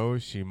 "No,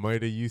 she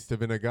might have used to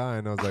been a guy."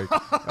 And I was like,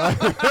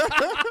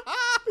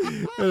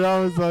 and I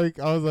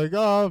was like,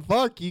 "Oh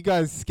fuck, you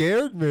guys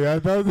scared me. I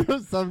thought there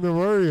was something to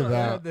worry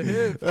about." The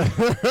hip.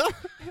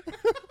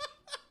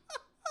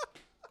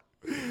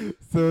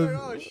 So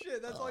Like, oh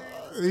shit, that's all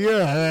you.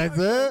 yeah, that's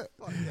it.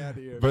 Fuck out of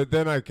here. But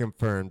then I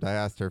confirmed. I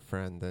asked her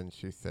friend, and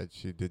she said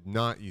she did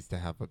not used to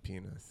have a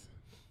penis.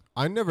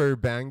 I never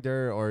banged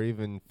her or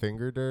even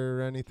fingered her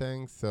or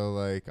anything, so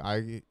like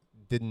I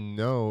didn't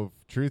know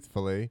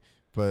truthfully.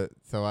 But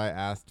so I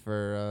asked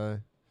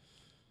for.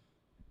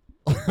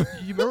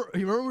 you remember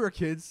when we were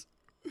kids,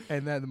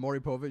 and then the Maury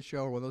Povich show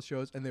or one of those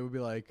shows, and they would be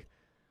like,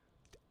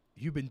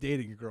 "You've been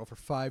dating a girl for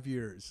 5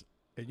 years,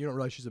 and you don't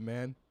realize she's a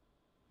man."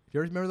 Do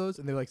you ever remember those?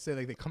 And they like say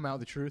like they come out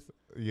with the truth.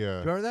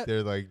 Yeah. Remember that?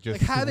 They're like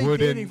just Like how are they wouldn't-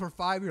 dating for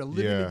 5 years,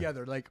 living Yeah.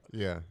 together? Like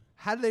Yeah.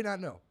 how do they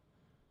not know?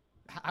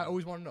 I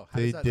always want to know. How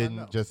They does that not know?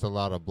 didn't just a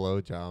lot of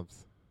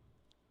blowjobs.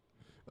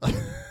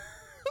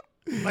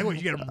 Like when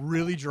you get them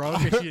really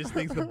drunk and she just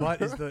thinks the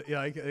butt is the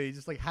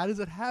just like how does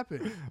it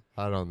happen?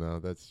 I don't know.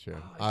 That's true.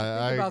 Oh,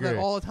 I think about agree. that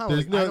all the time.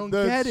 There's Like, I don't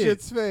that get it.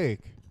 shit's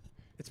fake.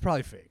 It's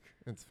probably fake.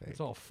 It's fake. It's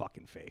all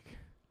fucking fake.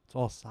 It's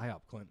all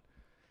psyop, Clint.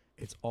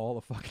 It's all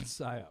a fucking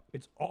psyop.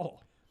 It's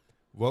all.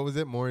 What was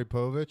it, Maury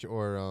Povich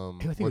or I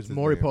think it what's was his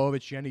Maury name?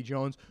 Povich, Jenny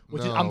Jones.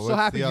 Which is, No, I'm so what's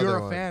happy the other you're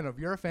a one? fan of.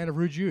 You're a fan of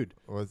Rude Jude,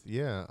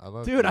 Yeah, I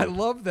love. dude. I Jude.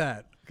 love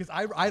that because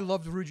I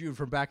loved Rude Jude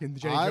from back in the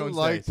Jenny I Jones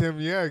liked days. him.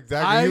 Yeah,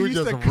 exactly. I He would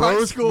used just to cut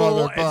roast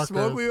school and motherfuckers.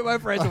 smoke weed with my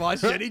friends and watch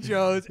Jenny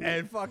Jones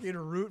and fucking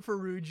root for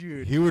Rude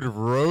Jude. He would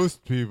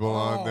roast people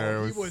on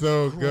there. It he was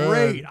so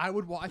great. good. I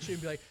would watch it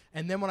and be like,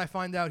 and then when I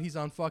find out he's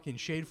on fucking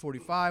Shade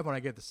 45, when I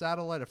get the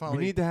satellite, I finally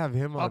We need to have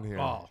him on here.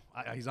 Oh,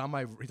 he's on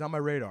my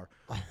radar.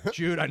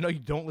 Jude, I know you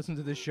don't listen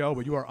to this show,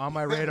 but you are on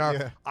my radar.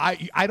 Yeah.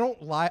 I don't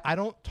lie. I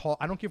don't talk.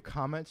 I don't give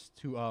comments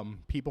to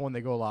people when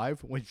they go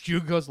live. When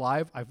Jude goes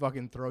live, I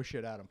fucking throw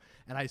shit at him,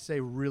 and I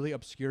say really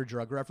obscure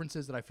drug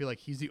references that I feel like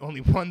he's the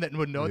only one that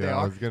would know yeah, they I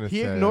are. was gonna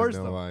He say, ignores I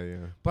know them, why, yeah.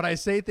 but I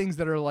say things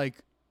that are like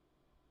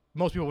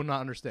most people would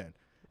not understand.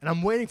 And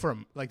I'm waiting for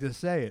him like to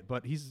say it,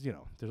 but he's,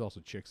 there's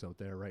also chicks out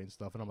there writing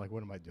stuff, and I'm like,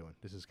 what am I doing?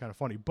 This is kind of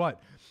funny,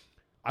 but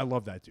I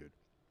love that dude.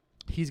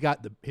 He's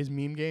got his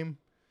meme game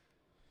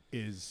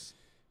is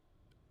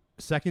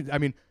second. I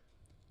mean,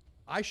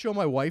 I show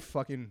my wife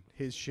fucking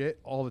his shit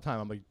all the time.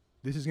 I'm like,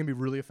 this is gonna be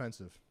really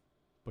offensive,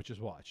 but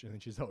just watch. And then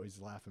she's always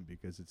laughing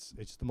because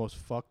it's the most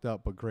fucked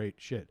up but great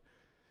shit.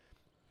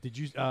 Did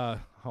you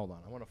hold on?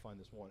 I want to find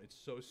this one. It's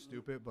so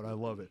stupid, but I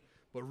love it.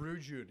 But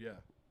Rude Jude, yeah.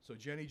 So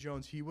Jenny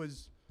Jones, he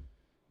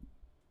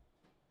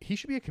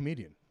should be a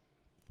comedian.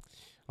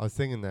 I was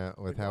thinking that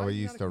with Like, how why he is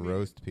he used not a to comedian?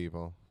 roast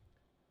people.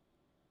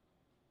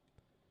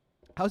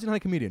 How's he not a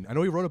comedian? I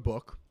know he wrote a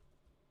book.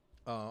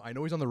 I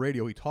know he's on the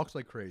radio. He talks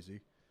like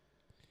crazy.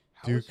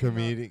 How is he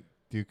not-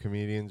 Do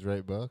comedians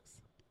write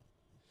books?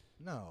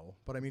 No,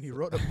 but I mean, he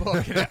wrote a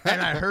book,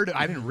 and I heard it.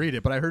 I didn't read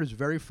it, but I heard it's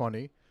very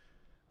funny.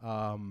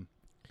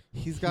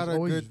 He's got a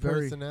always good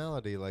very-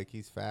 personality. Like,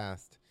 he's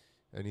fast,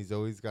 and he's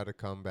always got a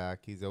comeback.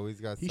 He's always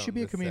got He something should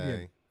be a to comedian.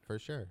 say, for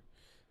sure.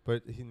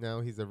 But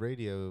now he's a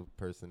radio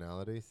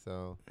personality,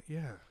 so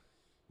Yeah,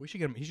 we should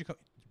get him. He should come.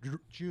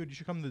 Jude, you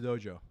should come to the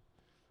dojo.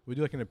 We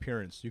do like an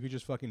appearance. You could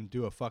just fucking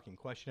do a fucking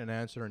question and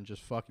answer, and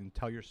just fucking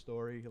tell your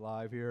story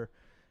live here,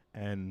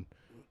 and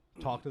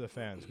talk to the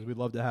fans, because we'd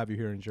love to have you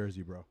here in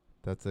Jersey, bro.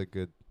 that's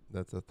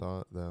a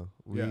thought, though.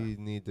 We Yeah.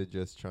 need to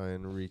just try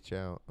and reach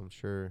out. I'm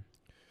sure.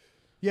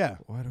 Yeah,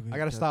 Why do we I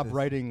gotta got stop this?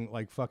 writing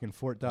like fucking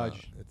Fort No,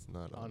 Dodge it's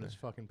not on on his there.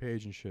 fucking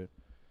page and shit.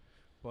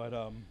 But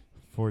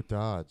Fort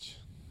Dodge.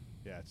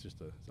 yeah, it's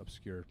just a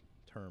obscure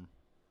term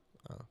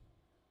Oh.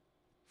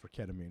 for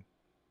ketamine.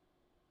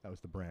 That was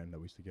the brand that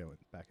we used to get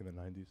back in the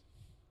 90s.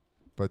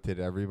 But did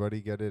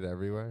everybody get it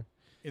everywhere?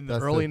 In the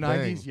That's the early thing.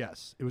 90s,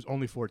 yes, it was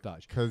only Fort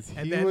Dodge. Because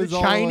And he then was the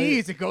all like-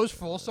 Chinese, it goes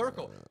full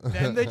circle.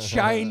 Then the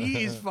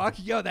Chinese, fuck,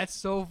 yo, that's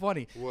so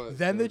funny. What,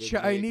 Then the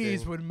started Chinese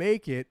making- would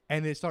make it,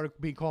 and it started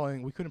being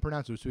calling, we couldn't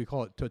pronounce it, so we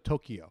call it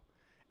Tokyo.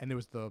 And there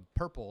was the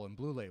purple and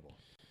blue label.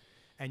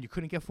 And you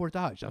couldn't get Fort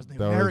Dodge. That was the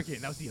American.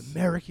 That was the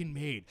American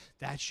made.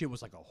 That shit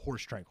was like a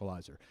horse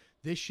tranquilizer.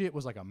 This shit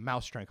was like a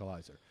mouse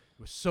tranquilizer. It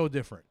was so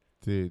different.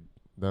 Dude,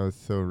 that was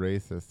so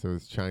racist. It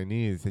was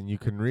Chinese, and you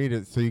can read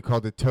it, so you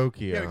called it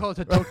Tokyo. Yeah, we called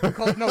it Tokyo.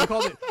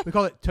 we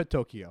called it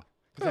Tokyo.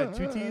 Because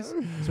it had two T's,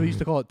 so we used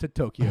to call it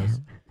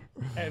Tokyos.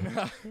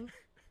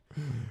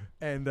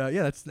 And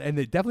yeah, and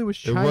it definitely was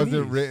It Chinese.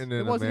 wasn't written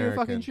in It wasn't even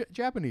American. fucking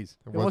Japanese.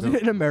 It It wasn't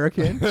wasn't- in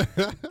American,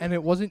 and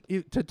it wasn't.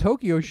 To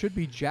Tokyo should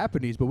be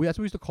Japanese, but that's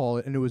what we used to call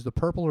it. And it was the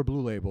purple or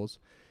blue labels.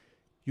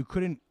 You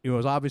couldn't. It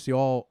was obviously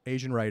all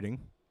Asian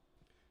writing,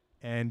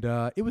 and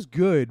it was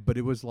good, but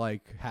it was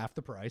like half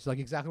the price. Like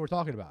exactly what we're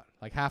talking about.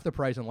 Like half the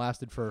price and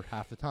lasted for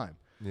half the time.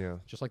 Yeah,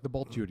 Just like the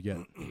bolt you would get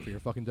for your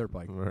fucking dirt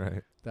bike.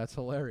 right. That's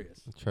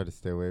hilarious. Try to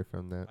stay away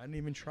from that. I didn't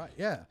even try.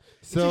 Yeah.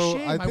 So it's a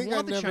shame. I think want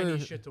I the never,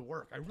 Chinese shit to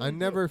work. I, really I do.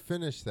 never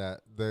finished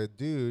that. The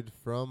dude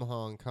from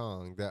Hong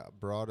Kong that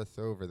brought us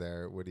over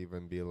there would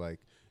even be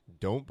like,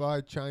 "Don't buy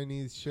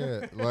Chinese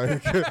shit."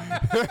 Like,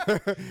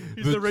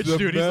 He's the rich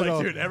dude. He's metal-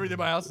 like, dude, everything in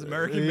my house is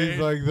American He's made.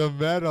 like, the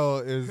metal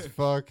is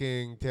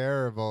fucking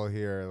terrible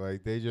here.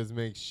 Like, they just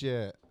make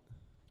shit.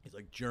 He's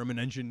like German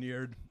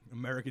engineered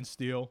American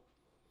steel.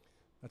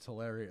 That's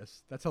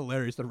hilarious. That's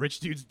hilarious. The rich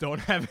dudes don't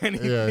have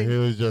anything. Yeah, he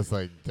was just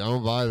like,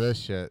 "Don't buy this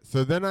shit."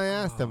 So then I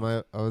asked him,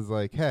 I was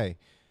like, "Hey,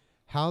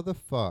 how the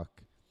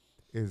fuck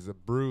is a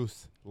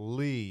Bruce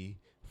Lee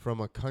from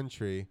a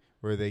country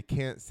where they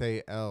can't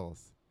say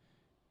L's?"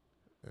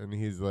 And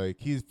he's like,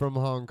 "He's from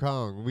Hong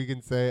Kong. We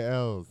can say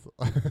L's."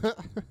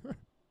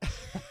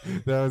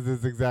 That was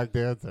his exact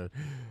answer.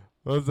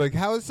 I was like,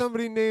 "How is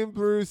somebody named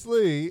Bruce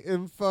Lee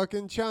in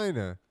fucking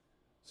China?"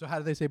 So how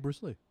do they say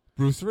Bruce Lee?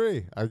 Bruce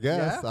Lee, I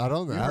guess. Yeah? I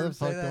don't know. You How heard the him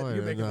say fuck that? do I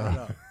You're making know? that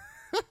up.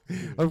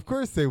 Of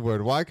course they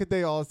would. Why could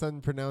they all of a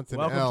sudden pronounce an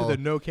Welcome L? to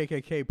the No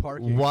KKK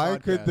Parking Why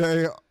could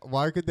podcast.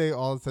 Why could they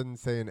all of a sudden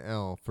say an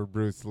L for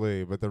Bruce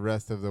Lee, but the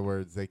rest of the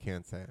words they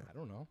can't say it? I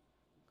don't know.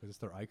 Because it's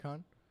their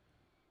icon.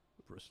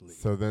 Bruce Lee.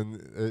 So then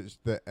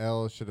the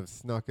L should have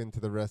snuck into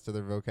the rest of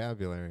their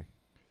vocabulary.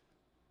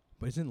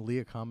 But isn't Lee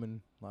a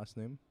common last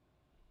name?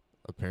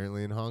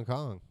 Apparently in Hong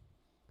Kong.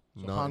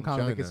 So Not Hong in Kong,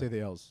 China. they can say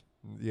the L's.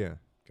 Yeah,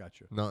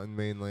 Gotcha. not in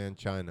mainland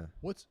China.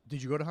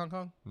 Did you go to Hong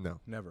Kong? No,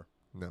 Never.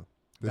 no.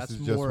 This That's is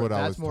just more, what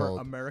I that's was more told.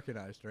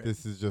 Americanized, right?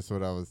 This is just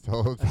what I was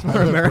told. That's by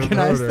more the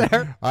Americanized promoter.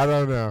 there? I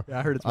don't know. Yeah,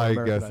 I heard it's more I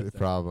Americanized guess it there.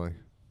 probably.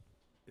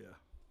 Yeah.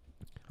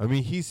 I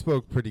mean, he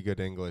spoke pretty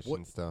good English What-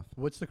 and stuff.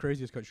 What's the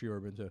craziest country you've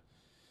ever been to?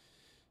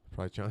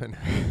 Probably China.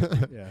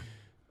 Yeah.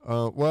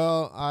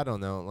 Well, I don't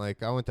know.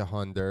 Like, I went to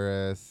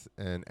Honduras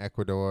and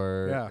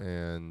Ecuador Yeah.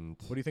 and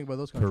What do you think about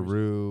those countries?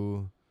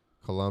 Peru,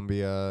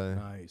 Colombia,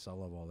 Nice. I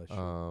love all that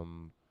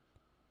shit.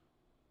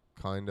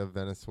 kind of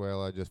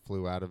Venezuela. I just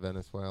flew out of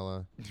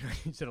Venezuela.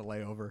 You did a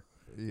layover.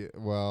 Yeah,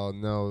 well,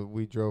 no,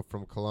 we drove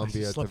from I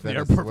Colombia just to slept in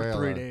the Venezuela. airport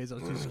for 3 days. I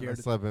was too I scared.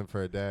 slept in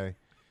for a day.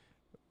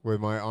 With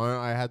my arm,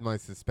 I had my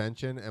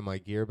suspension and my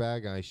gear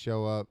bag. And I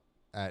show up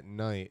at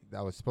night.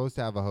 I was supposed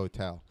to have a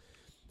hotel.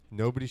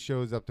 Nobody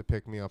shows up to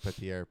pick me up at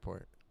the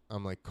airport.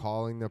 I'm like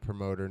calling the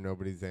promoter.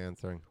 Nobody's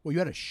answering. Well, you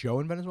had a show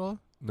in Venezuela?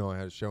 No, I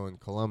had a show in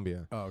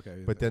Colombia. Oh,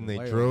 okay. But then they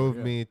Layover, drove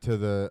yeah. me to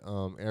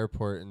the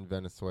airport in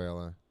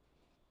Venezuela.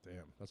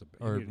 Damn, that's a.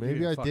 Or you need- you maybe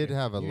need I fucking- did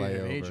have a you need an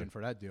layover. agent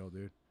for that deal,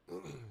 dude.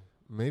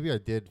 Maybe I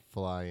did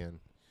fly in.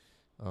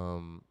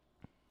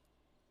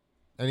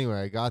 Anyway,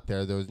 I got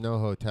there. There was no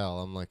hotel.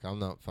 I'm like, I'm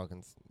not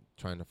fucking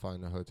trying to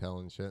find a hotel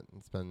and shit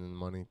and spending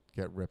money,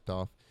 get ripped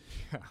off.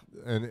 Yeah.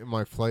 And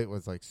my flight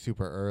was like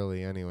super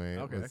early anyway.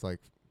 Okay. It was like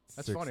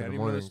That's 6 funny. I in the didn't even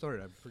know the morning.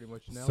 story. I pretty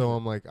much nailed So it.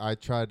 I'm like, I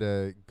tried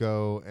to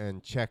go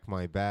and check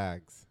my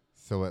bags.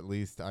 So at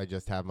least I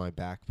just have my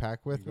backpack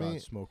with You go out me.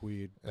 and smoke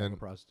weed, and a and-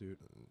 prostitute.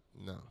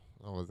 No,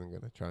 I wasn't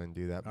going to try and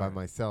do that All by right.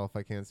 myself.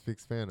 I can't speak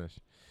Spanish.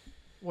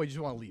 Well, you just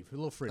want to leave. A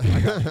little free. I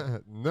got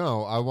you.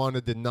 No, I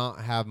wanted to not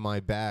have my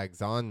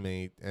bags on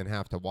me and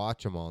have to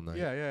watch them all night.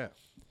 Yeah.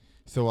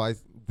 So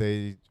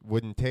they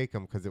wouldn't take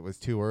them because it was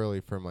too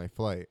early for my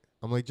flight.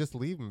 I'm like, just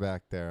leave them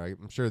back there.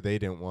 I'm sure they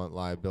didn't want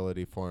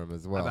liability for them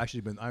as well. I've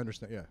actually been. I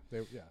understand. Yeah.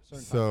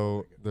 Certain So times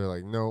they take it. they're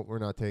like, no, we're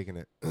not taking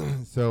it.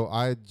 So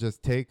I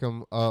just take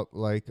them up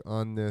like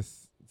on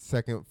this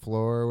second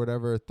floor or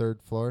whatever,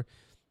 third floor,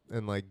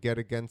 and like get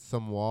against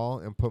some wall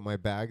and put my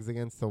bags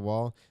against the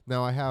wall.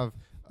 Now I have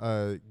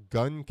a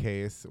gun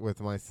case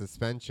with my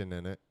suspension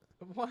in it.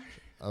 Why?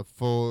 A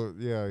full,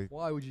 yeah.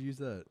 Why would you use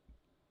that?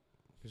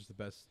 It's the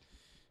best.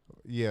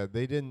 Yeah,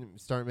 they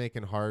didn't start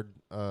making hard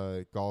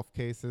golf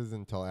cases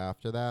until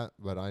after that,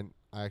 but I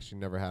actually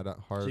never had a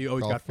hard So you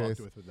always golf got case.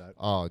 fucked with that.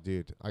 Oh,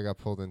 dude, I got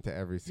pulled into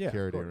every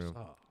security yeah, of room.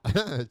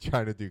 course.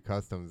 Trying to do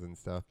customs and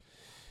stuff.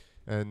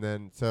 And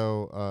then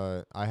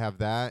so I have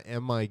that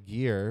and my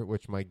gear,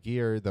 which my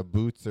gear, the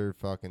boots are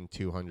fucking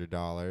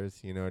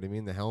 $200. You know what I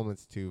mean? The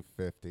helmet's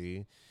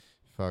 $250.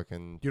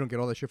 Fucking You don't get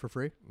all that shit for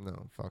free?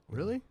 no, fuck. no.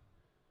 Really?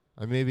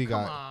 I maybe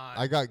Come got on.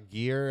 I got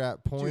gear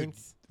at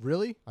points.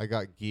 Really? I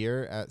got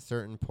gear at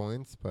certain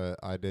points, but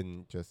I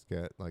didn't just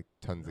get like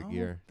tons of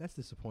gear. That's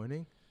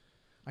disappointing.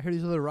 I hear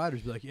these other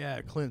riders be like, "Yeah,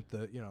 Clint,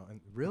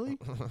 and really?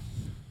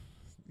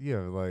 Yeah,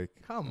 like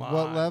Come on.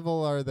 what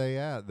level are they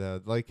at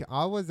though? Like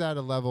I was at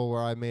a level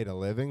where I made a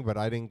living, but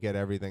I didn't get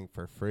everything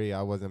for free.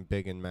 I wasn't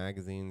big in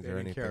magazines They or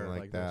didn't anything care,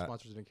 like the that.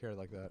 sponsors didn't care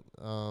like that.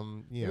 Yeah.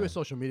 Maybe with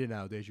social media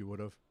nowadays, you would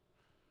have.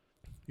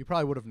 You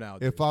probably would have now.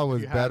 If I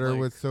was you had, better like-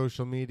 with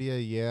social media,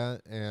 yeah,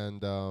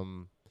 and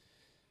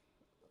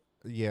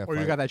yeah. or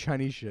you got that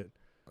Chinese shit.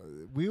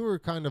 We were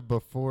kind of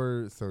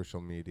before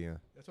social media.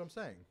 That's what I'm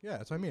saying. Yeah,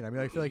 that's what I mean. I mean,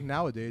 I feel like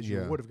nowadays you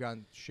Yeah. would have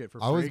gotten shit for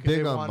free. I was 'cause they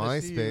big on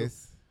wanted to see you.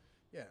 MySpace.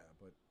 Yeah,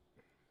 but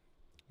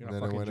you're And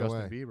not then it fucking went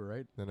Justin away. Bieber,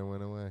 right? Then it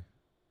went away.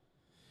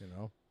 You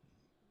know,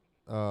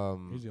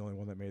 he's the only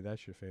one that made that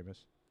shit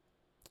famous.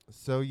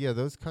 So yeah,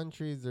 those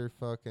countries are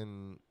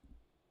fucking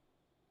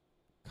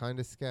kind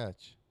of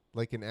sketch.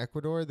 Like in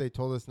Ecuador, they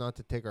told us not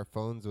to take our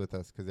phones with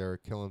us because they were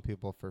killing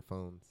people for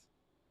phones.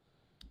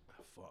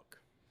 Oh, fuck.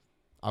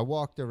 I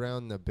walked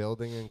around the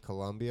building in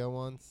Colombia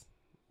once.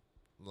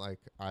 Like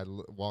I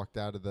walked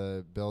out of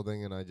the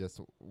building and I just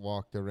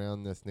walked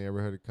around this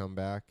neighborhood to come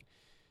back.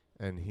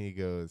 And he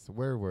goes,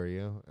 "Where were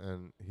you?"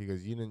 And he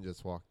goes, "You didn't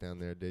just walk down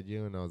there, did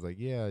you?" And I was like,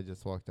 "Yeah, I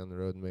just walked down the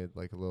road and made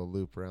like a little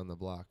loop around the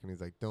block." And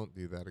he's like, "Don't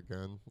do that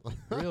again."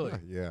 Really?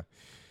 Yeah.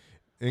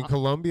 In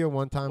Colombia,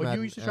 one time, When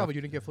you used to travel, you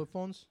didn't get flip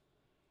phones?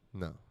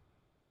 No.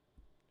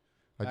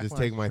 I Back just when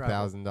I take used my to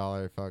travel.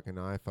 $1,000 fucking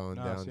iPhone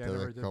No, down see, I never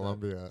to did that.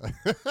 Colombia.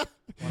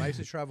 When I used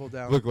to travel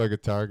down, Look like a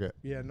Target.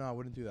 yeah, no, I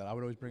wouldn't do that. I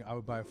would always I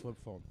would buy a flip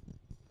phone.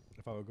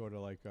 If I would go to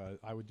like,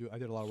 I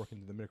did a lot of work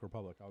in the Dominican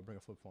Republic. I would bring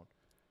a flip phone.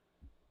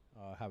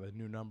 Have a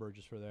new number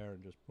just for there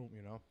and just boom,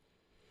 you know.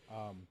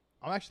 I'm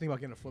actually thinking about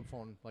getting a flip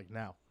phone like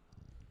now.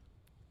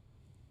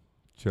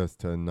 Just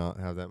to not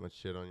have that much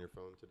shit on your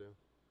phone to do.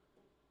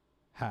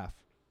 Half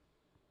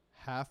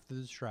the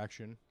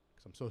distraction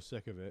because I'm so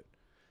sick of it.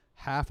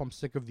 Half I'm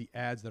sick of the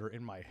ads that are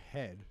in my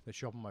head that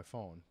show up on my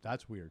phone.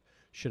 That's weird.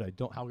 Shit,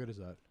 how good is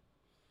that?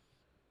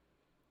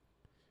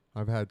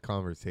 I've had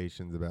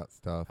conversations about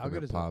stuff How and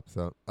good it is it? pops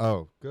up.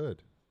 Oh,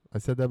 good. I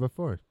said that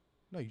before.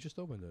 No, you just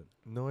opened it.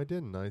 No, I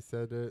didn't. I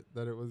said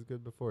that it was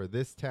good before.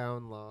 This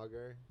Town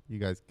Lager. You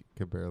guys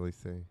could barely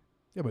see.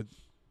 Yeah, but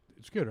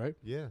it's good, right?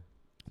 Yeah.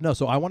 No,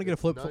 so I want to get a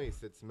flip phone.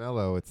 Nice. It's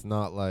mellow. It's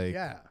not like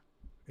Yeah,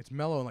 it's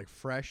mellow and like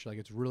fresh. Like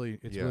it's really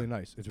Yeah. really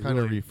nice. It's kind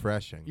of really,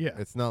 refreshing. Yeah.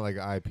 It's not like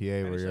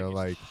IPA and where it's you're it's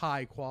like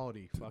high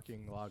quality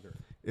fucking lager.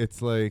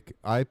 it's like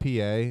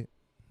IPA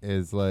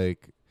is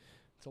like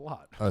It's a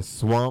lot. a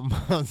swamp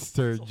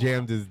monster It's a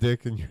jammed his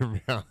dick in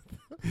your mouth.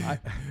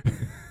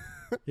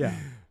 Yeah,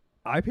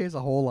 IPA is a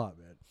whole lot,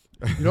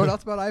 man. You know what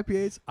else about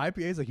IPAs?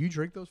 IPAs, like you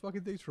drink those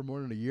fucking things for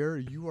more than a year,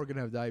 you are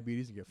gonna have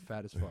diabetes and get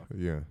fat as fuck.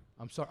 Yeah.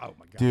 I'm sorry. Oh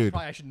my god, Dude.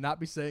 Probably I should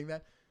not be saying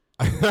that.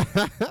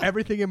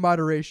 Everything in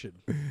moderation.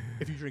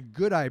 If you drink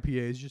good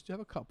IPAs, just have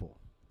a couple.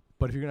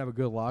 But if you're gonna have a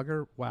good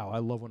lager, wow, I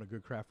love when a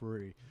good craft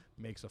brewery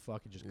makes a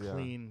fucking just Yeah.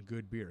 clean,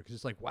 good beer because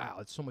it's like, wow,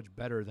 it's so much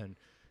better than,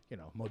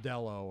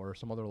 Modelo or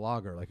some other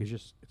lager. Like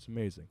it's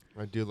amazing.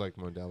 I do like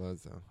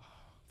Modelo's though.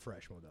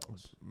 Fresh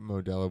Modelos.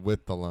 Modelo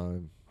with the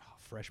lime. Oh,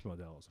 fresh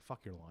Modelos.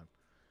 Fuck your lime.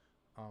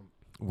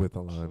 With the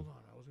Hold lime. on,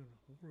 what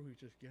were we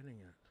just getting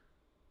at?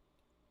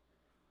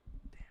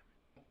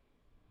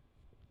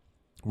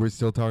 We're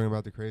still talking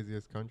about the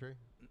craziest country?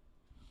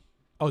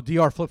 Oh,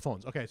 DR flip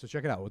phones. Okay, so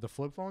check it out. With the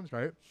flip phones,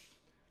 right?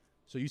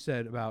 So you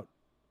said about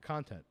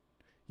content.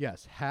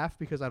 Yes, half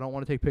because I don't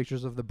want to take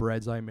pictures of the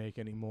breads I make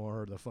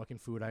anymore, or the fucking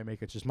food I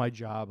make. It's just my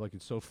job. Like,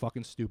 it's so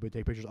fucking stupid.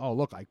 Take pictures. Oh,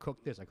 look, I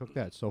cooked this. I cooked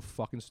that. It's so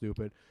fucking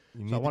stupid.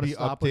 You So I need wanna to be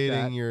stop with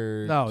that. updating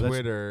your No, that's-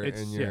 Twitter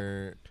it's- and yeah.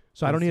 your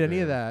So I don't need any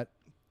Instagram. of that.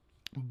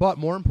 But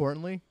more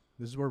importantly,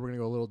 this is where we're going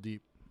to go a little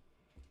deep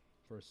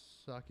for a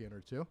second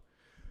or two.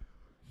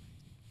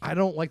 I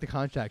don't like the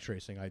contact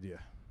tracing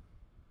idea.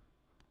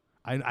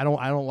 I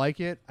don't like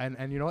it.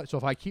 And you know what? So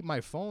if I keep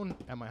my phone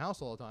at my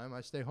house all the time,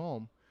 I stay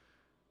home.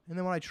 And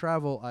then when I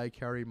travel, I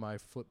carry my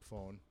flip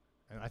phone.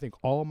 And I think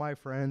all of my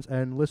friends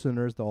and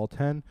listeners, the all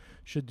 10,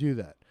 should do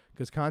that.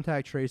 Because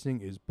contact tracing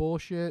is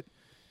bullshit.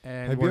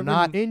 And Have you we're ever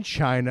not in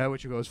China,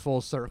 which goes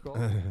full circle,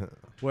 Uh-huh.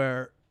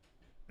 where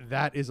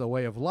that is a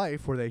way of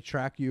life where they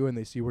track you and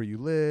they see where you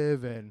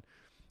live and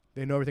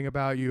they know everything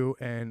about you.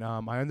 And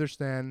I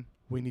understand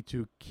we need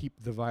to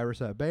keep the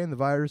virus at bay, and the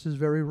virus is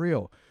very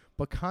real.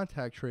 But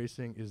contact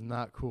tracing is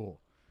not cool.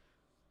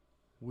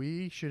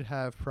 We should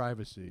have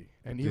privacy.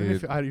 And even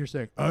if you're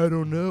saying, I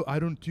don't know, I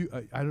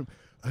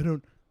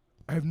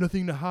have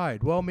nothing to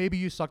hide. Well, maybe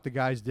you suck the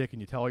guy's dick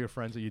and you tell all your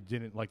friends that you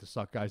didn't like to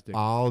suck guy's dick.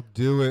 I'll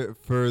do it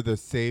for the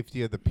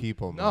safety of the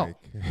people, No.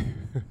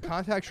 Mike.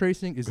 Contact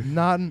tracing is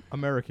not an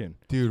American.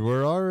 Dude,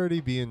 we're already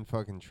being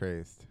fucking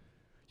traced.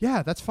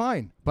 Yeah, that's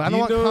fine. But I don't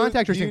want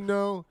contact tracing.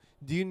 Do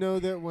you know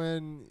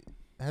that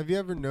have you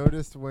ever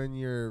noticed when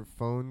your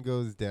phone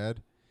goes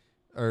dead?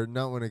 Or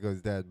not when it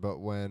goes dead, but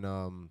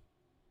when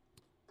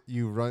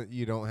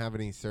you don't have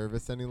any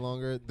service any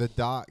longer, the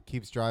dot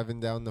keeps driving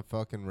down the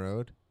fucking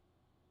road.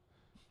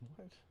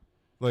 What?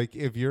 Like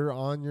if you're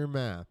on your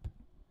map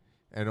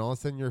and all of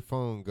a sudden your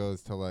phone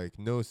goes to like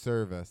no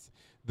service,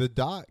 the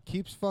dot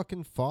keeps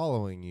fucking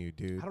following you,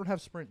 dude. I don't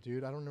have Sprint,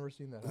 dude. I don't never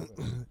seen that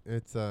happen.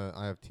 It's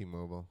I have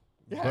T-Mobile.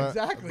 Yeah, But-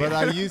 exactly. But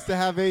I used to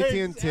have AT&T.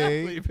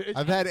 Exactly, bitch.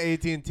 I've had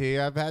AT&T.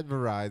 I've had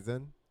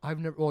Verizon. I've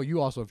never. Well,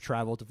 you also have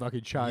traveled to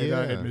fucking China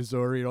Yeah. and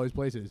Missouri and all these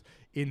places.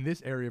 In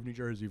this area of New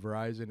Jersey,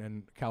 Verizon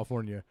and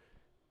California,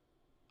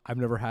 I've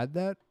never had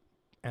that,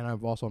 and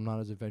I'm not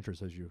as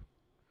adventurous as you.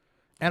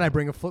 And I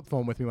bring a flip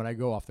phone with me when I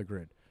go off the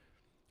grid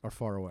or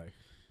far away.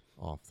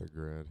 Off the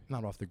grid.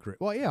 Not off the grid.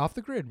 Well, yeah, off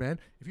the grid, man.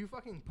 If you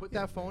fucking put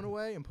that phone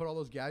away and put all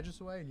those gadgets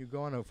away, and you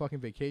go on a fucking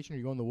vacation or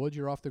you go in the woods,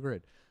 you're off the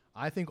grid.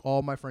 I think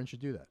all my friends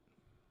should do that.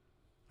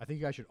 I think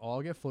you guys should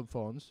all get flip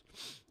phones,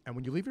 and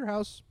when you leave your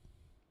house,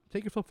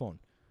 take your flip phone.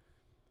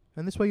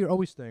 And this way you're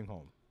always staying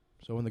home.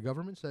 So when the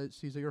government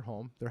sees that you're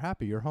home, they're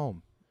happy you're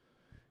home.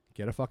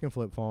 Get a fucking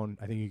flip phone.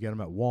 I think you get them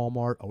at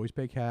Walmart. Always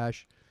pay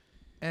cash.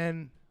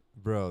 And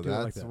Bro, Do it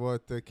like that's that.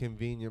 what the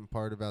convenient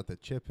part about the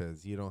chip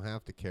is. You don't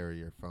have to carry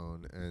your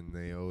phone, and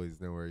they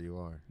always know where you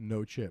are.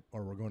 no chip,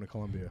 or we're going to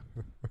Colombia.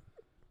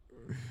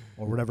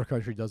 Or whatever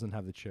country doesn't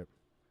have the chip.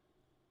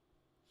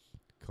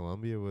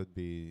 Colombia would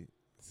be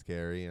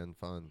scary and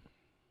fun.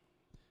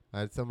 I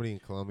had somebody in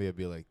Colombia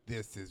be like,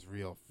 "This is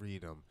real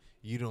freedom.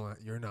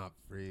 You're not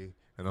free."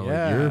 And I'm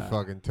like, "You're Yeah.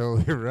 fucking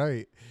totally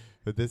right."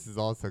 But this is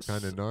also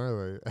kind of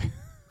gnarly.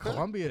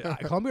 Colombia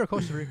or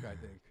Costa Rica, I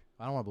think.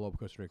 I don't want to blow up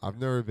Costa Rica. I've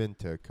never been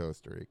to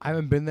Costa Rica. I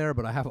haven't been there,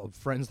 but I have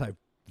friends that I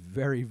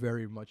very,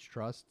 very much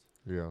trust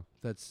Yeah,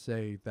 that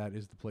say that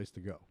is the place to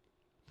go.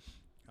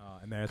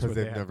 And that's because what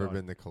they they've have never going.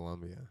 been to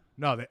Colombia.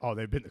 No,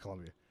 they've been to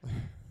Colombia.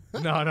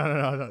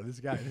 No.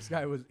 This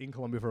guy was in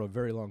Colombia for a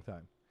very long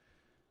time,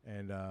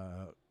 and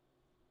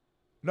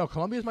no,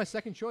 Colombia is my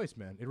second choice,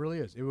 man. It really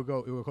is. It would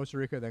go Costa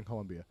Rica, then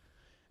Colombia,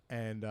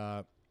 and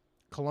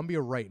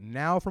Colombia right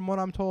now, from what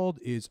I'm told,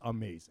 is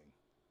amazing.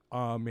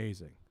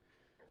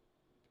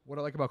 What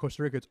I like about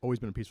Costa Rica, it's always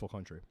been a peaceful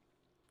country.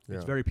 Yeah.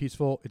 It's very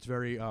peaceful. It's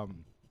very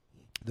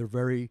they're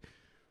very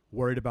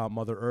worried about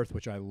Mother Earth,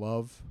 which I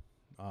love.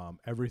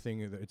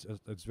 Everything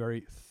it's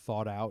very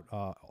thought out.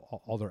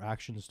 All their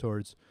actions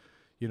towards,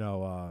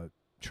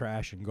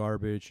 trash and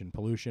garbage and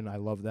pollution. I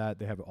love that.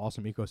 They have an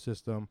awesome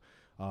ecosystem,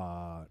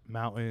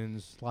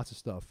 mountains, lots of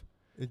stuff.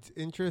 It's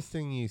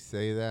interesting you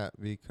say that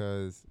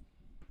because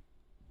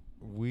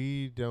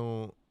we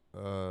don't.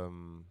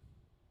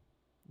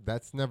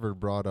 That's never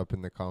brought up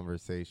in the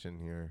conversation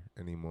here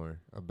anymore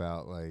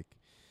about like.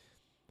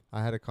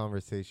 I had a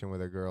conversation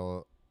with a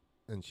girl,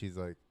 and she's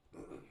like,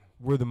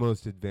 "We're the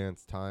most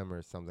advanced time,"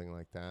 or something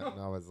like that.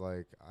 And I was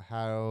like,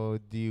 "How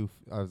do you?"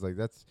 I was like,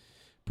 "That's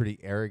pretty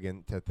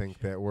arrogant to think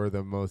that we're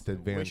the most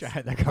advanced." Wish I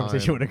had that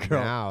conversation time with a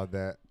girl. now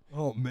that.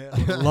 Oh man, I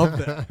would love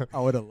that. I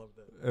would have loved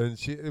that.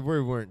 And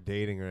we weren't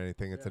dating or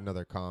anything. It's Yeah.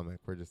 another comic.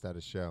 We're just at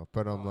a show.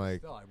 But I'm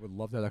like, still, I would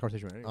love to have that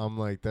conversation with anyone. I'm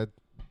like that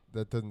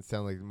doesn't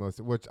sound like the most.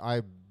 Which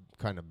I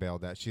kind of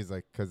bailed at. She's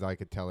like, because I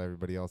could tell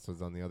everybody else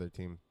was on the other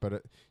team.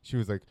 But she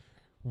was like,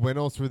 when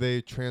else were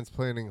they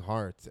transplanting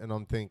hearts? And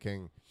I'm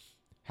thinking,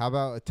 how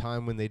about a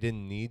time when they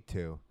didn't need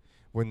to?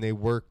 When they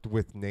worked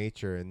with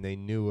nature and they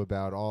knew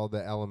about all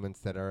the elements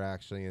that are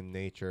actually in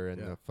nature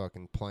and the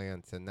fucking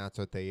plants, and that's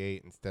what they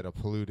ate instead of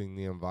polluting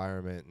the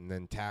environment and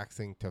then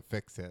taxing to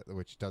fix it,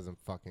 which doesn't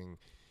fucking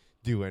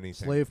do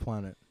anything. Slave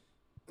planet.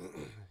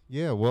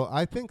 Yeah, well,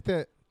 I think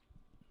that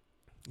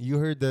you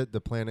heard that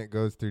the planet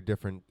goes through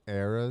different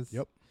eras.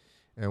 Yep.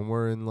 And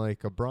we're in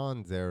like a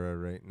bronze era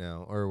right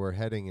now, or we're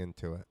heading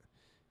into it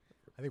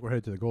I think we're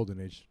headed to the golden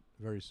age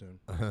very soon.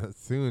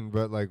 soon,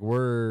 but like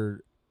we're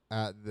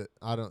at the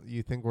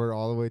you think we're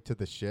all the way to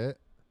the shit?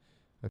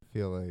 I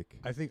feel like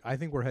I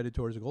think we're headed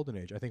towards the golden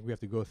age. I think we have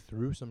to go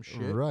through some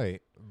shit.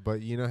 right.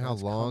 But you know how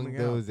It's long coming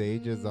out. those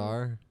ages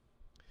are?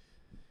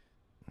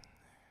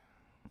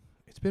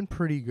 It's been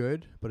pretty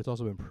good, but it's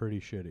also been pretty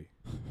shitty.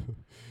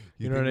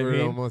 You know think what I we're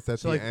mean? almost at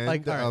So the like,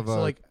 end all right, of so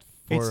a like,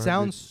 it 400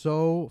 sounds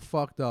so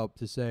fucked up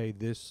to say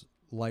this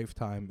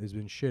lifetime has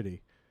been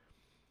shitty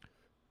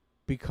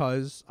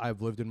because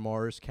I've lived in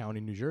Morris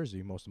County, New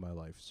Jersey most of my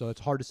life. So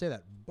it's hard to say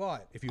that.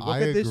 But if you look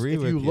I at this, agree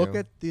if you with look you.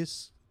 at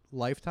this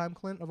lifetime,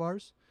 Clint, of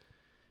ours,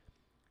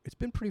 it's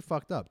been pretty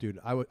fucked up, dude.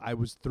 I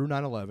was through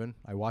 9/11.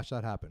 I watched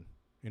that happen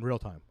in real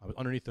time. I was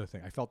underneath the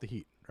thing. I felt the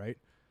heat, right?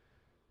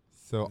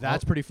 So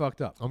That's pretty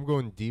fucked up. I'm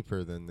going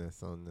deeper than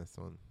this on this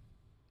one.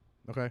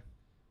 Okay.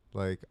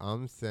 Like,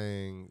 I'm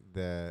saying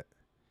that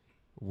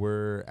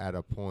we're at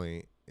a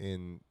point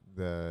in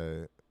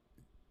the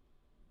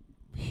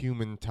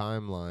human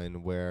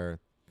timeline where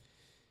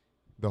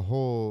the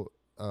whole,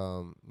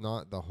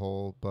 not the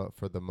whole, but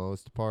for the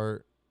most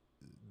part,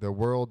 the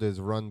world is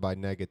run by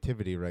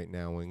negativity right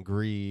now and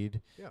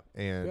greed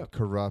and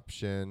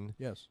corruption.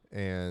 Yes.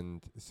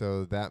 And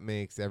so that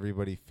makes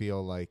everybody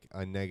feel like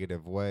a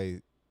negative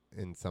way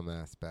in some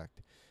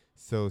aspect.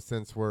 So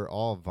since we're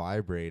all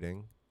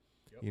vibrating,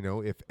 you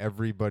know, if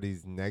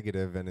everybody's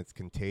negative and it's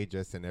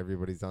contagious and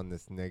everybody's on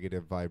this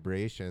negative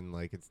vibration,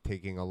 like, it's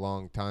taking a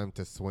long time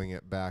to swing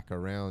it back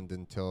around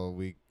until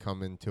we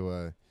come into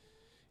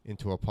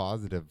a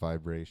positive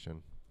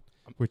vibration,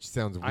 which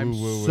sounds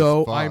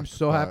woo-woo. I'm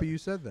so happy you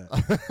said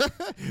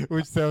that.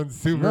 Which sounds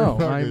super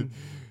fucking I'm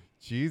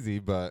cheesy,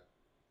 but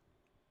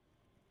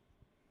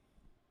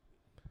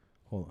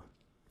hold on.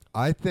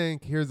 I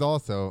think here's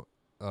also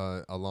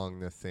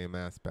along this same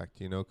aspect,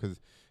 you know, because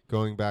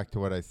going back to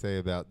what I say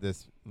about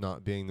this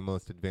not being the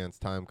most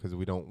advanced time because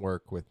we don't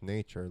work with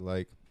nature,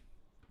 like,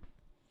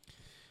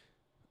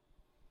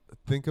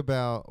 think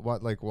about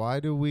why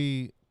do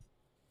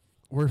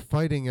we're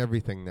fighting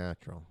everything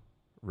natural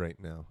right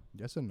now.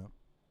 Yes and no.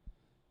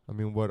 I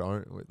mean, what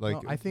aren't,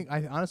 like, No,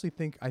 I honestly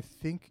think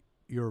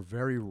you're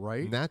very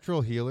right.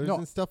 natural healers No.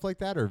 and stuff like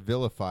that are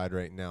vilified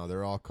right now.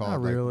 They're all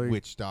called really. like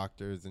witch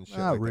doctors and shit.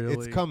 Not like that. really.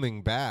 It's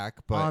coming back,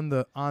 but on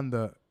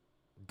the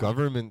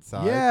government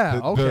side, Yeah,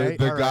 the okay,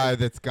 the all guy right.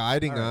 that's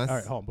guiding us. All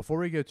right, hold on. Before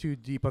we get too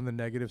deep on the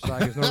negative side,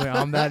 because normally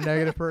I'm that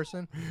negative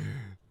person,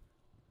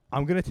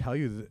 I'm going to tell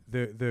you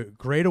the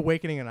Great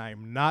Awakening, and I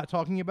am not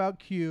talking about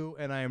Q,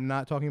 and I am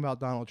not talking about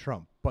Donald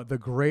Trump, but the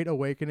Great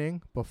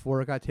Awakening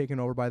before it got taken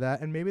over by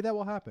that, and maybe that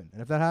will happen.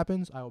 And if that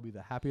happens, I will be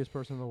the happiest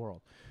person in the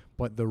world.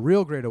 But the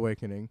real Great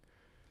Awakening,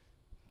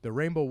 the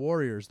Rainbow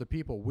Warriors, the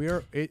people,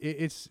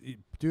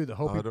 dude, the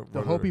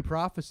Hopi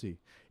prophecy,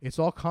 it's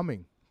all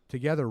coming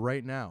together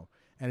right now.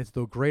 And it's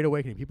the Great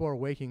Awakening. People are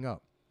waking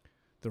up.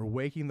 They're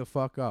waking the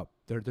fuck up.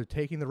 They're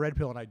taking the red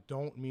pill, and I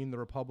don't mean the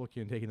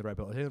Republican taking the red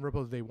pill. Taking the red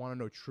pill, they want to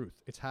know truth.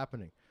 It's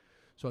happening.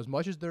 So as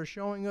much as they're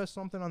showing us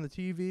something on the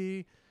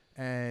TV,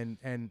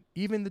 and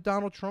even the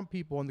Donald Trump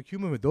people and the Q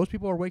movement, those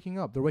people are waking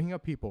up. They're waking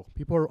up people.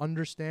 People are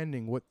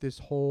understanding what this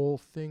whole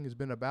thing has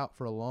been about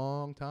for a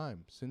long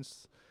time,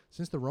 since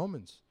the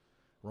Romans.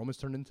 Romans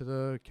turned into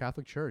the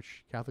Catholic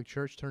Church. Catholic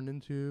Church turned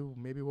into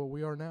maybe what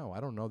we are now.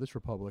 I don't know. This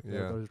republic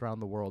that goes around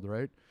the world,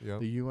 right? Yep.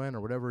 The UN or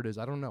whatever it is.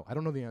 I don't know. I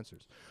don't know the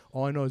answers.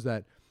 All I know is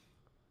that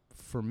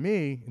for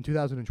me, in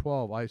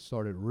 2012, I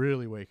started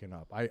really waking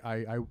up.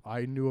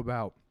 I knew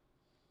about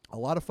a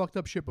lot of fucked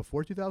up shit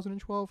before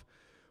 2012,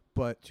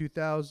 but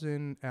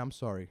I'm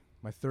sorry,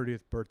 my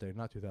 30th birthday,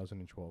 not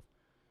 2012.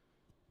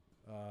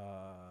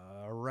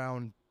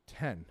 Around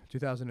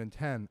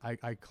 2010,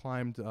 I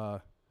climbed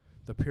the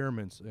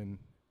pyramids in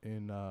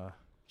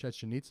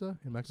Chichen Itza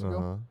in Mexico.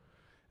 Uh-huh.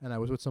 And I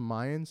was with some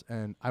Mayans,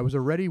 and I was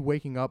already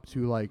waking up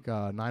to like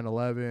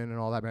 9/11 and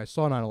all that. I mean, I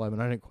saw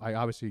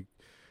 9/11.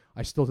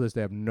 I still to this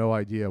day have no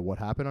idea what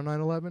happened on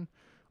 9/11,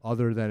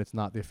 other than it's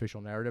not the official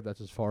narrative.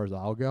 That's as far as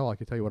I'll go. I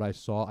can tell you what I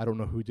saw. I don't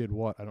know who did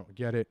what. I don't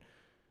get it.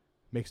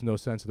 Makes no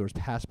sense. There was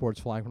passports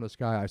flying from the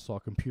sky. I saw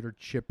computer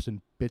chips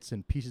and bits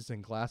and pieces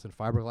and glass and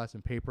fiberglass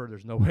and paper.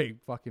 There's no way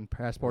fucking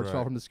passports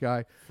fell from the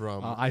sky.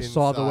 I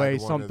saw the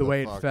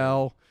way it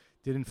fell.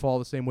 Didn't fall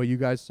the same way you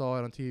guys saw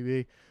it on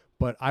TV.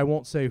 But I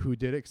won't say who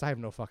did it because I have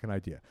no fucking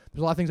idea.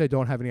 There's a lot of things I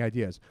don't have any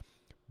ideas.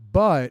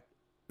 But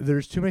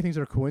there's too many things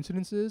that are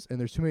coincidences, and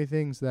there's too many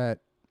things that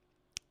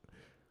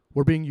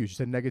were being used. You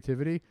said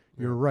negativity.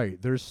 Yeah. You're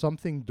right. There's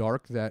something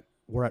dark that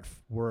we're at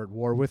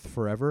war with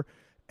forever,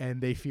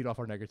 and they feed off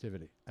our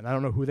negativity. And I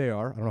don't know who they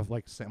are. I don't know if,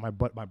 like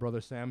my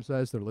brother Sam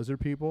says, they're lizard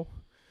people.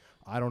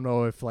 I don't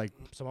know if, like,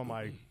 some of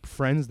my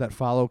friends that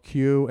follow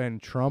Q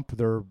and Trump,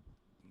 they're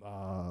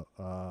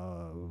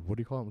what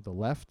do you call them? The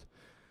left.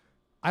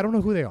 I don't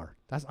know who they are.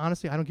 That's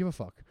honestly, I don't give a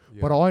fuck.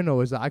 Yeah. But all I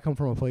know is that I come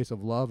from a place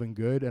of love and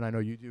good, and I know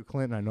you do,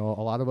 Clint, and I know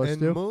a lot of us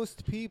do. And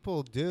most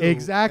people do.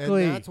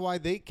 Exactly. And that's why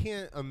they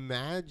can't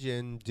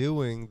imagine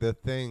doing the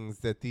things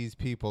that these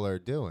people are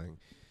doing.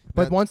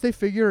 But once they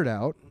figure it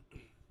out,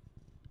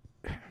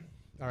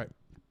 all right.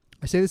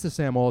 I say this to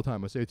Sam all the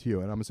time. I say it to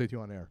you, and I'm going to say it to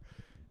you on air.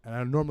 And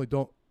I normally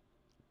don't.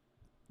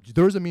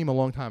 There was a meme a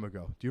long time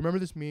ago. Do you remember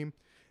this meme?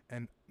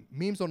 And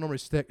memes don't normally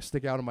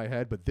stick out in my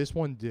head, but this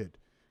one did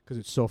because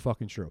it's so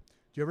fucking true.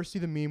 Do you ever see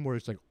the meme where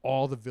it's like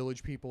all the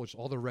village people, it's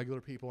all the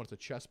regular people, and it's a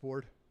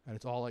chessboard, and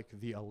it's all like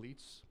the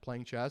elites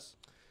playing chess?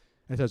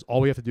 And it says all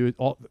we have to do is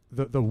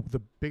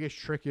the biggest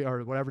trick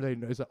or whatever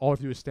is that all we have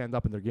to do is stand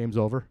up and their game's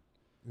over.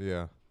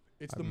 Yeah.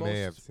 It's the I most. may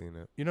have seen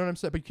it. You know what I'm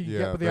saying? But you Yeah,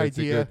 get the but it's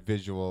a idea, good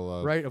visual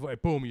of right? Of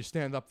like, boom, you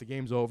stand up, the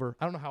game's over.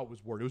 I don't know how it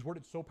was worded. It was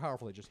worded so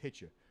powerful it just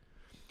hit you.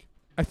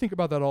 I think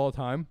about that all the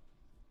time,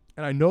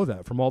 and I know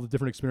that from all the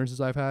different experiences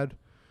I've had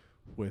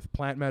with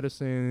plant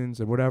medicines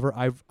and whatever.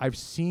 I've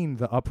seen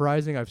the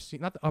uprising. I've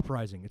seen not the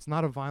uprising. It's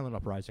not a violent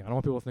uprising. I don't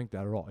want people to think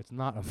that at all. It's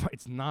not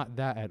it's not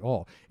that at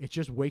all. It's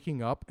just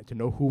waking up and to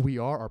know who we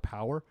are, our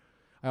power.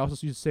 I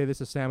also used to say this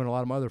to Sam and a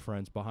lot of my other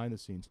friends behind the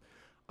scenes.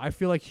 I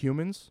feel like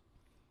humans,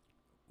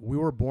 we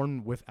were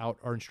born without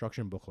our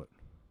instruction booklet.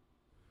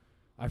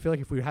 I feel like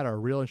if we had our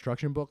real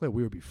instruction booklet,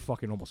 we would be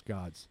fucking almost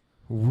gods.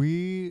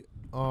 We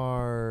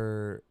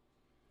are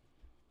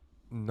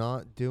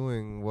not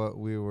doing what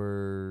we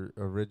were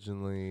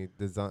originally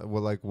designed.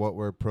 Well, like what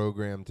we're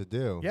programmed to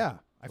do. Yeah.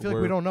 I feel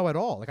like we don't know at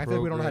all. Like I feel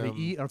like we don't know how to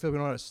programmed- eat. I don't feel like we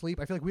don't know how to sleep.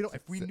 I feel like we don't.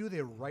 If we knew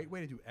the right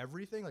way to do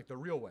everything, like the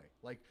real way,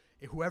 like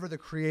if whoever the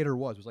creator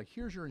was like,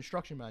 here's your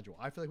instruction manual.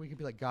 I feel like we could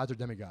be like gods or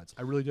demigods.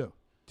 I really do.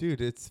 Dude,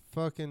 it's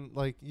fucking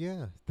like,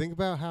 yeah. Think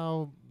about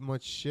how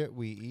much shit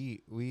we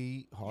eat. We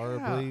eat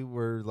horribly. Yeah.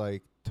 We're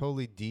like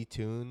totally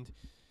detuned.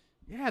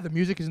 Yeah, the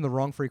music is in the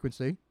wrong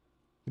frequency.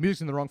 The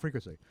music's in the wrong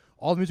frequency.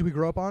 All the music we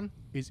grow up on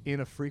is in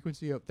a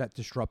frequency that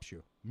disrupts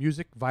you.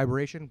 Music,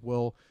 vibration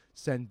will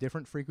send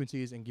different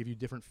frequencies and give you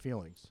different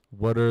feelings.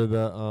 What are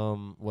the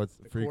what's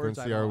The chords,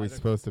 frequency I are don't- we I don't-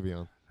 supposed to be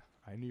on?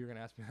 I knew you were going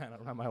to ask me that. I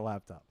don't have my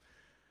laptop.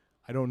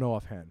 I don't know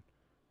offhand.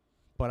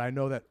 But I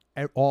know that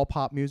all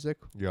pop music,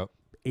 Yep.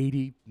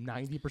 80,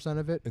 90%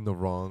 of it, In the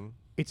wrong.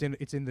 it's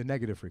in the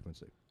negative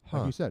frequency. Huh.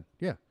 Like you said.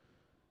 Yeah.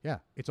 Yeah.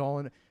 It's all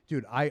in.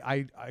 Dude,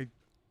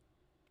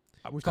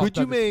 we've talked Could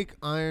you about this. make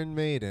Iron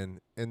Maiden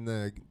in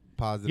the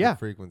positive Yeah.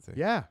 frequency?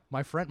 Yeah,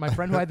 my friend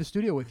who I had the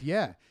studio with,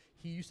 yeah,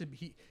 he used to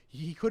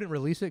he couldn't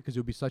release it because it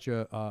would be such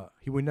a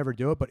he would never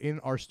do it. But in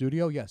our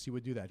studio, yes, he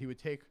would do that. He would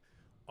take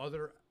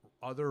other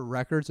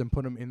records and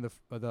put them in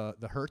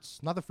the hertz,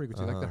 not the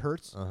frequency, like the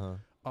hertz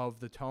of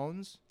the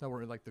tones that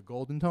were like the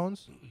golden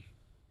tones.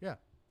 Yeah,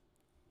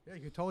 yeah,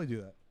 you could totally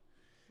do that.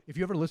 If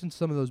you ever listen to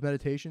some of those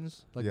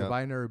meditations, like the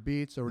binary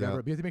beats or whatever,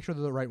 Yep. but you have to make sure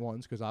they're the right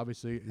ones because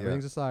obviously Yeah.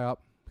 everything's a psyop.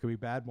 Could be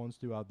bad ones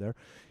too out there.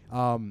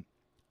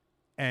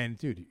 And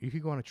dude, you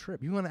could go on a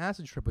trip. You can go on an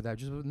acid trip with that,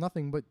 just with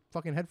nothing but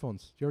fucking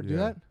headphones. Do you ever do Yeah.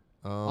 that?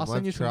 I'll send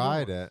I've you some good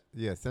tried ones. it.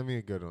 Yeah, send me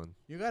a good one.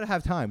 You gotta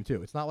have time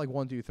too. It's not like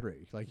 1, 2,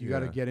 3. Like you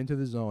gotta Yeah. get into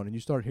the zone and you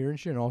start hearing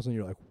shit, and all of a sudden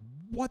you're like,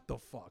 "What the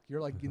fuck?" You're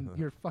like,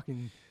 you're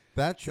fucking.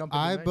 That's Jump in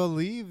the I night.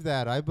 believe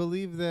that. I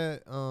believe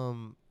that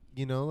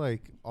you know,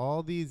 like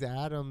all these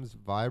atoms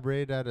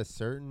vibrate at a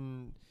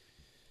certain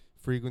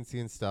frequency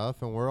and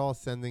stuff, and we're all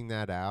sending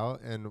that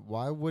out. And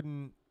why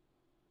wouldn't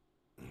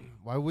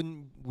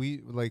we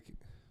like?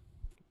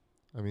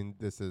 I mean,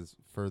 this is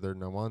further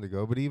than I wanted to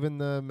go, but even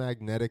the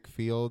magnetic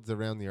fields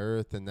around the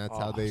Earth, and that's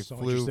how Oh, they so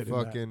flew interested in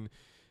that. fucking,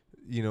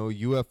 you know,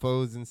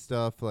 UFOs and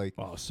stuff. Like,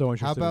 Oh, so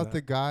interesting. how about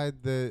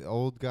the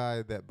old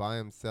guy that by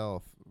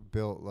himself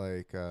built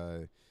like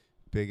a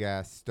big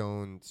ass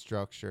stone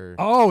structure?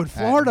 Oh, in at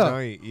Florida.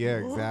 night? Yeah,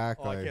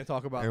 exactly. Oh, I can't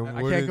talk about. And I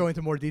can't wouldn't- go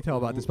into more detail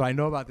about this, but I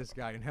know about this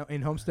guy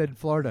in Homestead,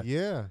 Florida.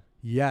 Yeah,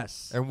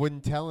 Yes. and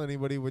wouldn't tell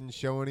anybody, wouldn't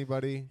show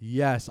anybody.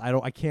 Yes,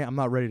 I can't. I'm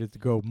not ready to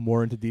go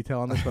more into detail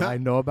on this, but I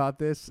know about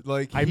this.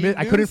 Like I he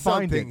I knew couldn't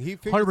find something. it. He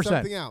figured 100%.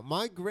 something out.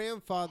 My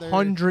grandfather.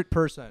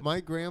 100%.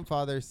 My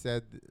grandfather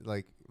said,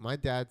 like, my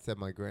dad said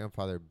my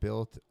grandfather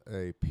built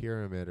a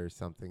pyramid or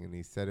something, and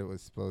he said it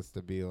was supposed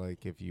to be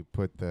like if you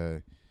put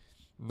the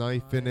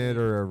knife in it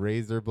or a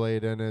razor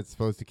blade in it, it's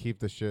supposed to keep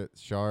the shit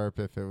sharp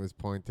if it was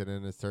pointed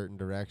in a certain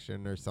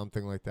direction or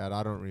something like that.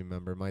 I don't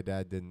remember. My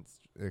dad didn't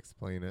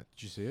explain it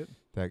Did you see it?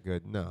 that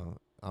good. No,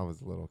 I was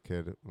a little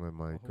kid when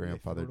my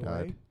grandfather They threw it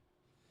died.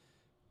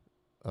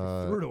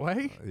 away? Threw it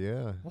away?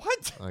 Yeah,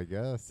 What? I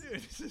guess.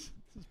 Dude, this is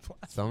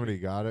blasphemy. Somebody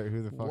got it.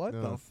 Who the fuck What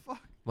knows? the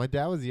fuck? My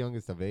dad was the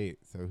youngest of 8,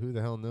 so who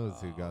the hell knows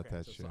who Oh, got okay,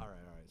 that so shit? All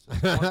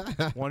right, all right.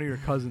 So one of your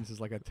cousins is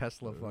like a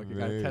Tesla fucking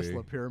got a Tesla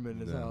Maybe. pyramid in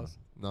his No, house.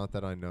 Not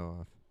that I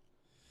know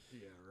Yeah,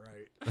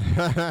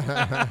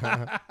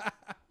 right.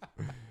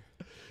 of.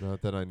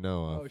 Not that I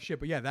know of. Oh shit!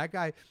 But yeah, that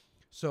guy.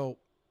 So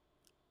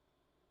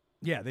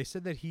yeah, they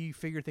said that he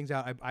figured things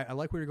out. I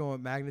like where you're going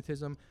with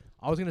magnetism.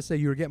 I was gonna say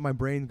you were getting my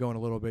brain going a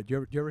little bit.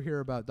 Do you ever hear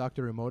about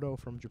Dr. Emoto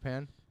from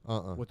Japan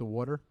with the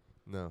water?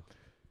 No.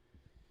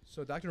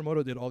 So Dr.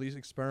 Emoto did all these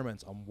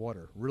experiments on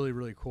water. Really,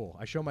 really cool.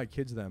 I show my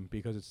kids them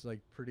because it's like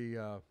pretty.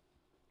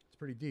 It's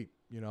pretty deep.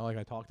 You know, like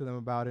I talk to them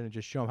about it and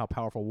just show them how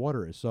powerful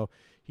water is. So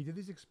he did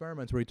these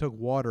experiments where he took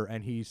water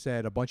and he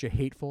said a bunch of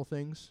hateful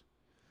things.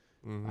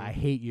 Mhm. I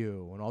hate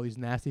you and all these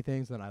nasty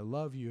things. Then I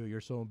love you.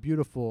 You're so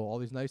beautiful. All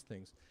these nice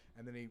things.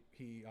 And then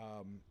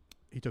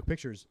he took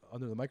pictures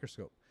under the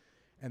microscope.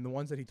 And the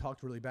ones that he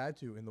talked really bad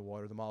to in the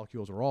water, the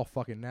molecules were all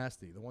fucking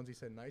nasty. The ones he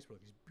said nice were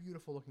like these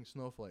beautiful looking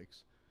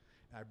snowflakes.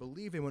 And I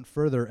believe they went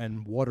further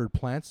and watered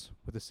plants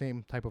with the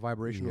same type of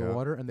vibration of Yeah,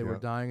 water, and they were yeah.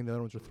 dying, and the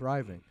other ones were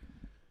thriving.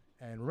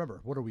 And remember,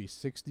 what are we,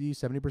 60,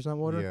 70%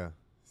 water? Yeah,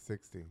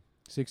 60.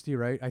 60,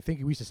 right? I think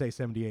we used to say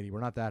 70, 80.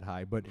 We're not that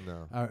high, but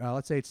No.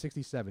 let's say it's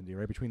 60, 70,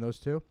 right, between those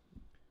two.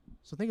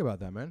 So think about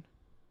that, man.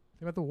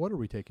 Think about the water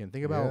we take in.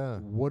 Think about Yeah.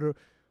 water.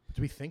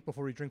 Do we think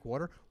before we drink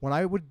water? When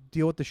I would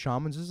deal with the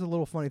shamans, this is a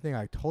little funny thing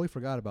I totally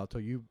forgot about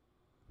till you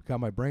got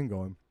my brain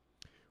going.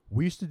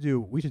 We used to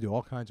do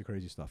all kinds of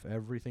crazy stuff,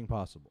 everything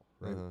possible,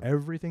 right?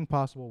 Everything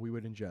possible we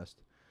would ingest.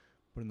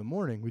 But in the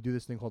morning, we do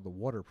this thing called the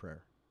water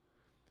prayer.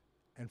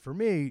 And for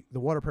me, the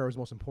water prayer was the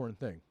most important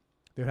thing.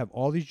 They would have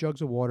all these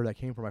jugs of water that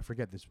came from, I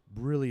forget, this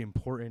really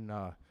important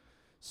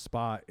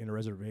spot in a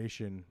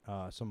reservation,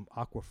 some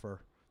aquifer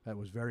that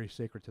was very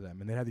sacred to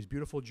them. And they had these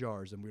beautiful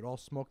jars, and we'd all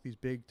smoke these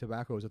big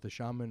tobaccos that the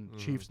shaman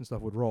chiefs and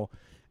stuff would roll.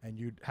 And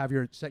you'd have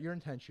set your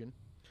intention,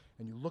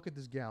 and you look at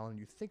this gallon, and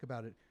you think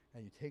about it,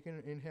 and you take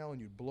an inhale,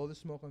 and you blow the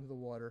smoke onto the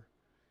water,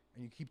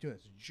 and you keep doing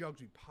this. Jugs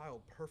we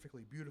piled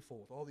perfectly beautiful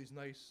with all these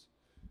nice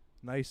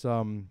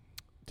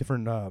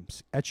different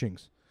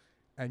etchings.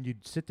 And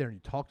you'd sit there and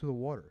you talk to the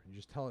water. And you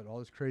just tell it all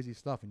this crazy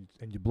stuff,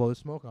 and you blow the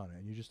smoke on it.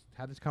 And you just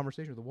have this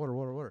conversation with the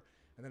water.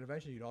 And then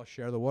eventually you'd all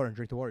share the water and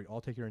drink the water. You'd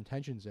all take your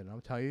intentions in. And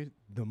I'm telling you,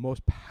 the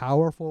most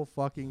powerful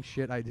fucking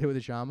shit I did with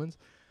the shamans,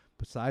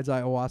 besides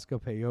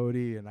ayahuasca,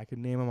 peyote, and I could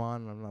name them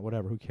on, I'm not,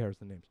 whatever, who cares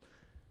the names.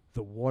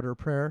 The water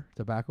prayer,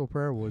 tobacco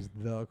prayer, was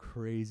the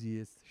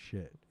craziest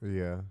shit.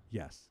 Yeah.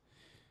 Yes.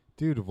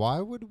 Dude, why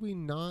would we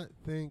not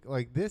think,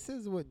 like, this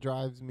is what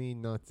drives me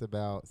nuts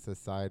about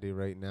society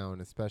right now,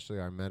 and especially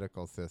our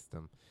medical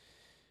system.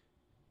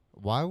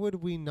 Why would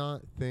we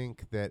not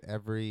think that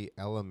every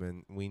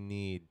element we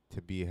need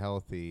to be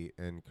healthy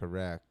and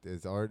correct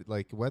is already,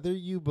 like, whether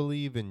you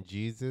believe in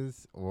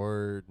Jesus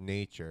or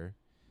nature,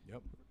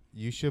 Yep.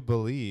 you should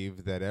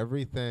believe that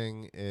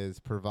everything is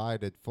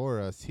provided for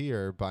us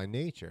here by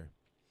nature.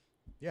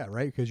 Yeah,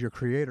 right, because your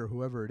creator,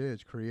 whoever it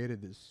is,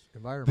 created this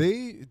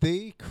environment.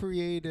 They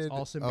created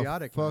all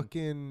symbiotic, a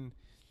fucking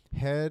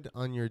head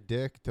on your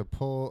dick to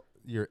pull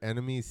your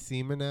enemy's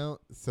semen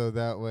out so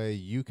that way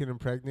you can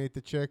impregnate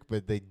the chick,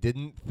 but they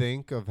didn't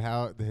think of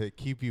how to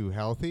keep you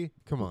healthy.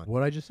 Come on.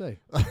 What'd I just say?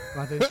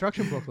 About the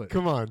instruction booklet.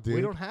 Come on, dude.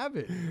 We don't have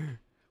it.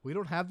 We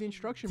don't have the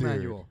instruction Dude.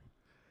 manual.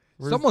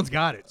 Someone's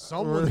got it.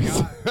 Someone's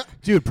got it.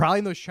 Dude, probably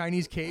in those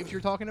Chinese caves you're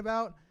talking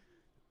about.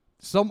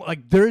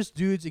 There's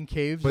dudes in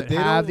caves but that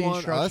have the want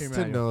instruction us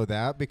manual. to know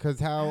that, because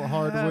how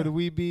hard would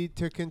we be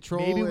to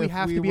control? Maybe we if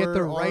have we to be at the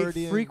were right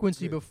already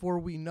frequency in, before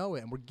we know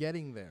it, and we're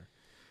getting there.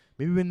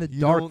 Maybe we're in the you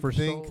dark don't for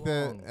think so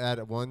that long.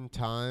 at one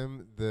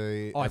time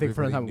I think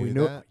for a time we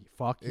knew that?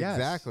 Fuck yes.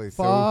 Exactly.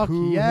 Fuck so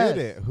who yes. hit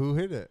it? Who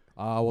hit it?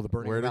 Well, the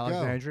burning Where'd of it go?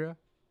 Alexandria.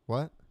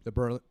 What? The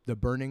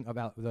burning of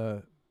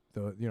the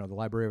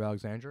Library of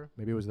Alexandria.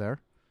 Maybe it was there.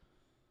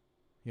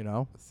 You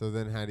know. So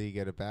then, how do you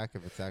get it back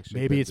if it's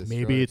actually Maybe been it's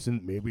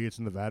destroyed?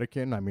 in the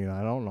Vatican. I mean,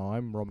 I don't know.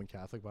 I'm Roman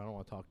Catholic, but I don't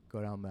want to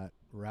go down that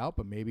route.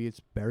 But maybe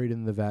it's buried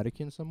in the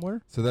Vatican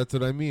somewhere. So that's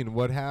what I mean.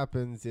 What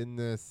happens in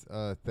this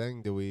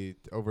thing? Do we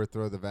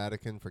overthrow the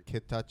Vatican for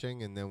kid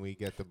touching, and then we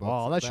get the books?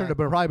 Oh, that should have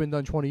probably been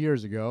done 20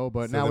 years ago.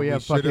 But So now then we we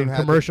have should have fucking had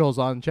commercials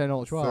on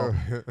Channel 12.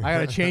 So I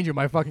gotta change it.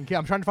 My fucking kid.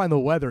 I'm trying to find the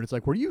weather. And it's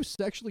like, were you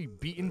sexually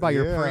beaten by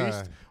your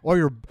priest or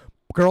your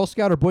Girl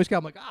Scout or Boy Scout?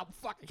 I'm like,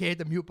 fuck, I can't hit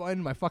the mute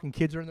button. My fucking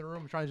kids are in the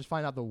room. I'm trying to just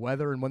find out the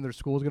weather and when their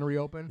school's gonna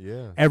reopen.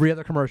 Yeah. Every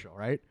other commercial,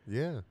 right?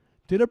 Yeah.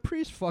 Did a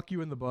priest fuck you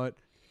in the butt?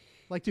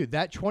 Like, dude,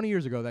 that 20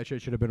 years ago, that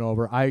shit should have been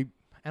over. I'm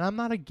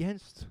not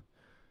against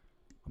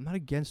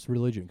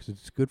religion because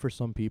it's good for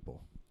some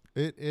people.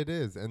 It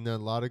is, and there are a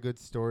lot of good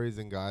stories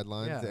and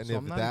guidelines. Yeah, and so if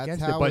I'm not that's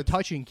against how it, but it's,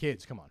 touching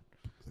kids, come on.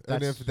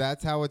 and if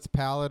that's how it's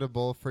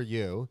palatable for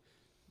you,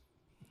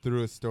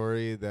 through a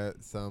story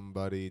that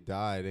somebody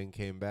died and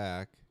came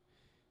back,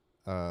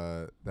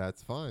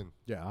 that's fine.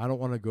 Yeah, I don't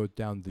want to go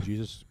down the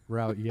Jesus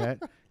route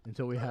yet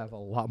until we have a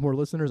lot more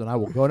listeners, and I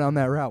will go down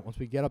that route once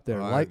we get up there.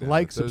 Well, Like,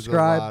 there's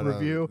subscribe,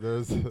 review,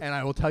 there's and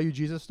I will tell you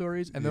Jesus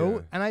stories. And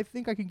Yeah. and I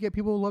think I can get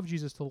people who love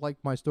Jesus to like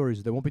my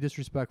stories. They won't be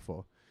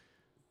disrespectful,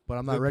 but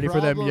I'm not the ready for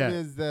them yet. problem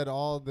is that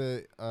all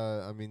the,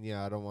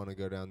 I don't want to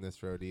go down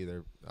this road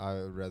either. I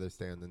would rather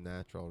stay on the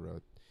natural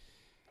road.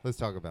 Let's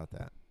talk about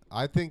that.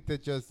 I think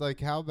that just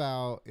like, how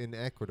about in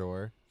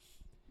Ecuador,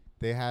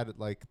 they had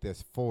like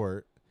this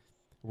fort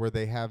where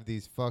they have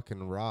these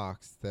fucking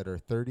rocks that are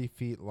 30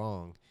 feet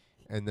long,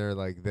 and they're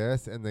like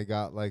this, and they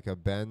got like a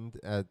bend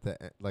at the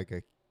like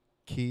a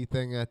key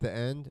thing at the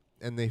end,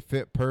 and they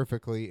fit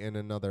perfectly in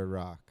another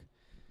rock.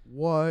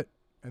 What?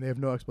 And they have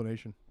no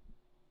explanation.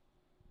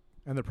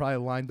 And they're probably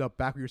lined up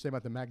back what you were saying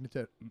about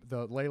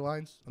the ley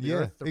lines on the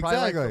earth. They're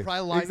exactly. They're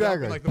probably lined up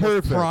in like the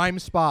Perfect. most prime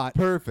spot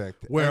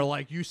Perfect. where And-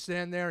 like you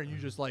stand there and you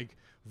just like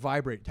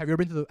vibrate. Have you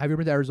ever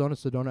been to Arizona,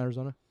 Sedona,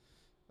 Arizona?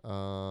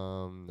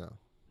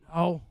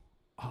 No.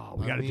 Oh,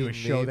 we got to do a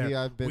show maybe there.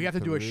 I've been We have to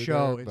do a through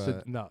show there, in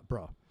but- no,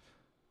 bro.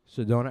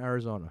 Sedona,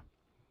 Arizona.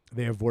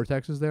 They have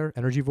vortexes there,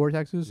 energy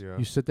vortexes. Yeah.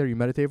 You sit there, you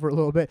meditate for a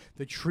little bit.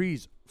 The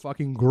trees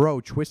fucking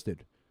grow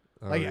twisted.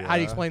 Oh, Like, how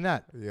do you explain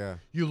that? Yeah.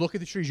 You look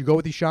at the trees. You go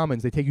with these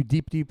shamans. They take you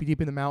deep, deep,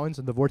 deep in the mountains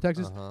and the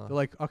vortexes. Uh-huh. They're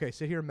like, okay,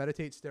 sit here,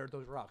 meditate, stare at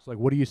those rocks. Like,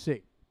 what do you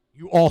see?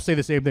 You all say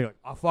the same thing. Like,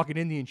 a fucking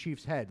Indian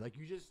chief's head. Like,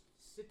 you just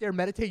sit there,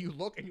 meditate, you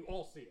look, and you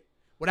all see it.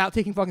 without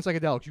taking fucking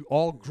psychedelics. You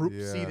all group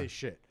see Yeah. this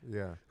shit,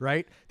 Yeah.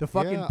 right? The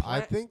fucking Yeah, I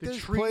plant, think the there's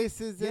tree,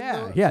 places in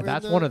yeah, the yeah, in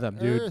that's the one of them,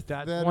 dude. earth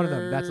That's that one of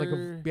them. That's like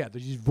are- there's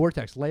these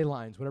vortex ley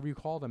lines, whatever you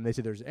call them. They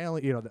say there's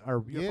alien,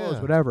 or UFOs,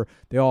 Yeah. whatever.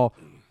 They all,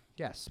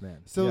 yes,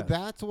 man. So yes.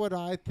 that's what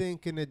I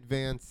think an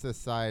advanced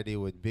society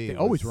would be. They was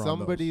always were on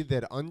somebody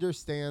those. that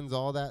understands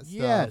all that stuff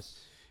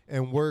yes,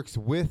 and works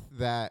with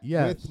that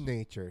Yes. with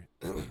nature.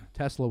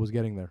 Tesla was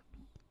getting there.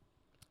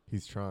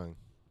 He's trying.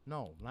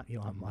 No, not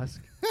Elon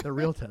Musk. The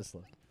real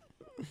Tesla.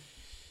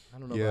 I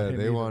don't know. Yeah, about him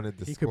they either. wanted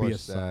to He could be a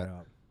squash that.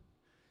 psyop.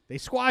 They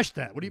squashed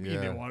that. What do you mean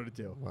they Yeah. wanted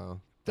to?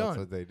 Well, Done. that's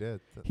what they did.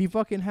 He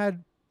fucking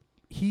had.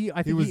 I He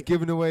think was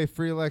giving away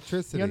free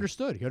electricity. He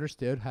understood. He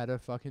understood how to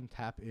fucking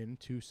tap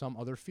into some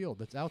other field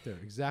that's out there.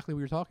 Exactly what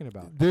you're talking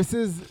about. This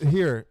is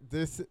here.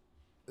 This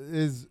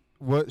is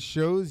what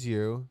shows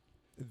you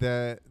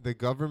that the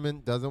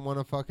government doesn't want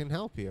to fucking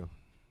help you.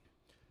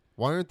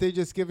 Why aren't they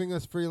just giving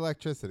us free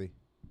electricity?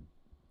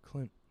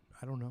 Clint,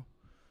 I don't know.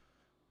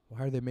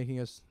 Why are they making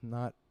us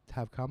not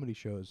have comedy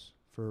shows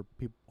for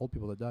old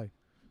people that die?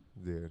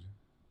 Dude.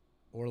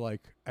 Or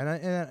like, and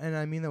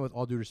I mean that with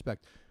all due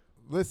respect.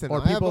 Listen, Or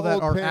I have people that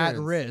old are parents.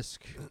 at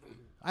risk.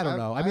 I don't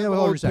know. I mean have that with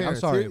all due old respect. I'm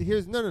parents. sorry.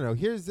 Here's no.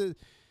 Here's the,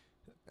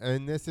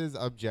 and this is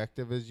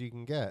objective as you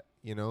can get.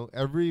 You know,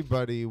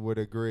 everybody would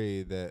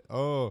agree that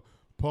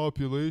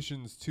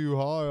population's too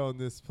high on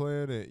this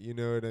planet. You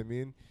know what I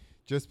mean?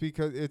 Just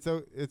because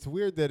it's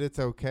weird that it's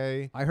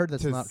okay. I heard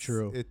that's to not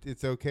true.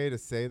 It's okay to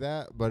say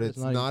that, but It's it's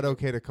not not even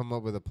okay to come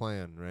up with a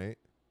plan, right?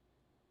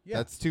 Yeah.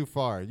 That's too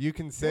far. You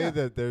can say Yeah.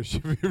 that there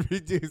should be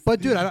reduced.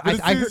 But, dude, as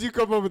soon as you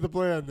come up with a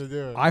plan to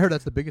do it. I heard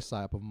that's the biggest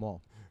psyop of them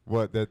all.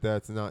 What,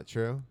 that's not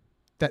true?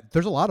 That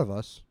there's a lot of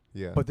us,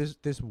 Yeah. but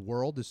this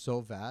world is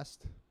so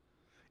vast.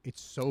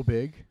 It's so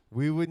big.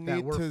 we would that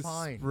need we're to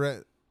fine.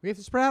 spread. We have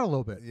to spread out a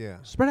little bit. Yeah.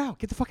 Spread out.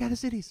 Get the fuck out of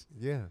cities.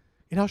 Yeah.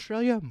 In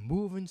Australia,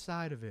 move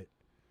inside of it.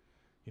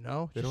 You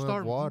know? They Just don't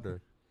have start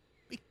water.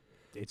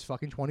 It's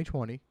fucking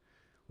 2020.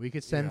 We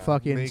could send Yeah,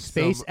 fucking make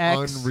some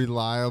SpaceX.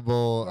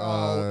 unreliable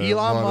Elon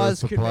water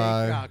Musk could make.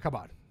 supply. Come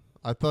on.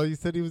 I thought you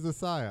said he was a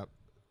psyop.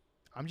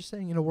 I'm just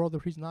saying, in a world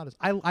where he's not,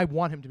 I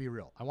want him to be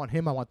real. I want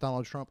him. I want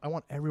Donald Trump. I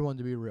want everyone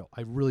to be real.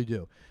 I really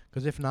do.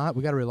 Because if not,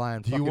 we got to rely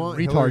on Do you fucking want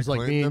retards Hillary like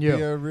me Clinton and to you.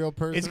 be a real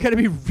person? It's gonna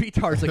be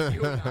retards like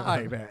you and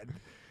I, man. Do you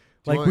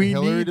Like want we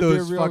Hillary need to be a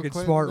those real fucking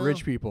Clinton, smart though?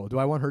 rich people. Do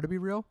I want her to be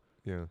real?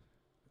 Yeah.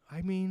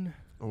 I mean,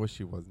 I wish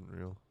she wasn't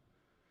real.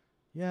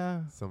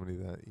 yeah. Somebody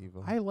that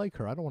evil. I like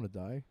her. I don't want to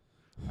die.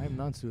 I am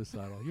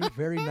non-suicidal. You're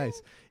very nice.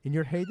 In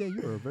your heyday,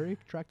 you were a very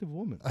attractive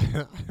woman.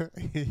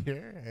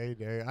 Hey,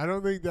 Dave. I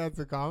don't think that's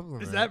a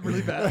compliment. Is that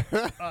really bad?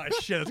 Oh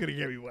shit, that's gonna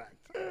get me whacked.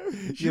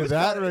 Yeah,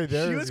 that right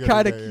there She is was gonna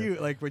kind of get you.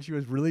 cute, like when she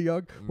was really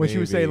young, when she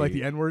was saying like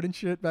Maybe. the N-word and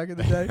shit back in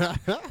the day.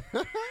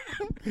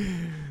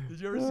 Did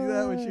you ever see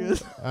that when she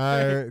was?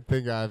 I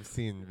think I've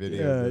seen videos.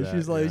 Yeah, of that,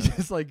 she's like yeah.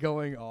 just like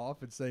going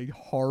off and saying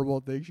horrible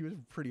things. She was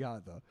pretty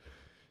hot though,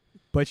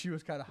 but she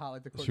was kind of hot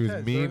like the Cortez. She was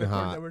Remember mean the Cortez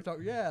hot. that we're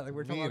talking, yeah, like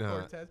we're talking Mean about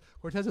hot. Cortez.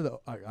 Cortez is the. All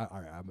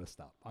right, I'm gonna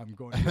stop. I'm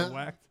going to get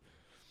whacked.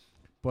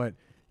 But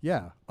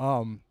yeah,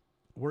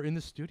 we're in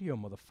the studio,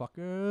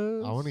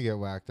 motherfuckers. I want to get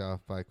whacked off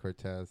by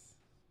Cortez.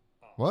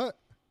 What?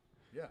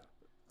 Yeah.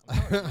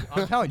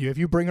 I'm telling you, if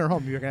you bring her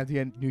home, you're gonna have to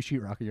get new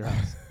sheetrock in your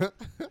house.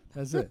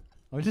 That's it.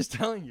 I'm just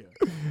telling you.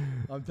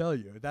 I'm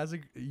telling you.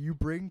 You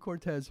bring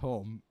Cortez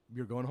home,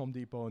 you're going to Home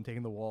Depot and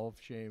taking the walk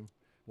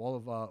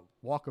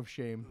of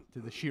shame to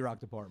the sheetrock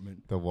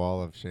department. The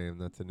Wall of Shame.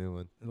 That's a new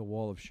one. The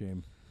wall of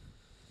shame.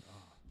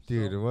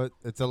 Dude, So, what?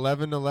 It's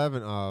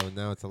 11:11. Oh,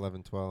 now it's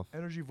 11:12.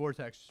 Energy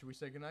Vortex. Should we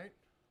say goodnight?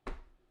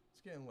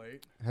 It's getting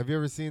late. Have you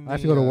ever seen? I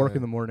have to go to work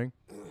in the morning.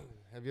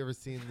 Have you ever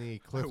seen the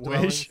Cliff I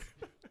Dwellings? wish.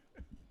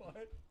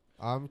 What?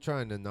 I'm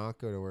trying to not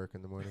go to work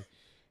in the morning.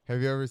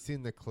 Have you ever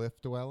seen the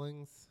Cliff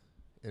Dwellings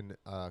in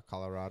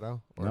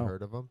Colorado or No.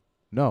 heard of them?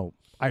 No,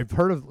 I've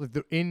heard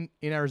of in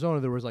Arizona.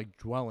 There was like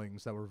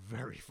dwellings that were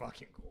very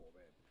fucking cool,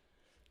 man.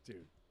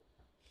 Dude,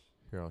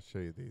 Here, I'll show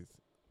you these.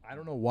 I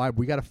don't know why.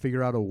 We got to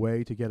figure out a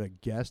way to get a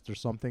guest or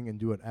something and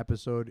do an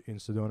episode in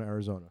Sedona,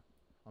 Arizona.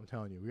 I'm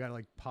telling you, we got to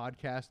like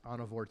podcast on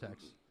a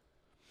vortex.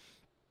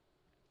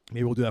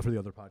 Maybe we'll do that for the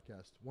other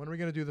podcast. When are we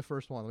gonna do the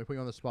first one? Let me put you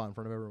on the spot in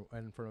front of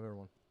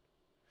everyone.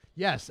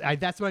 Yes,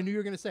 that's what I knew you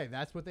were gonna say.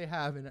 That's what they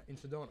have in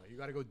Sedona. You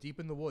got to go deep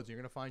in the woods. You're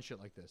gonna find shit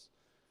like this.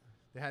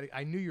 They had.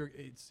 I knew you're.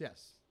 It's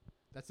yes.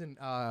 That's in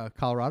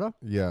Colorado.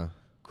 Yeah.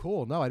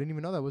 Cool. No, I didn't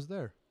even know that was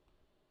there.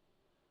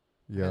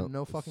 Yeah.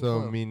 no fucking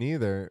So clue. me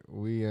neither.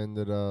 We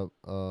ended up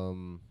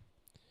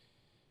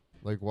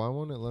like, why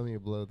won't it let me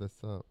blow this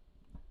up?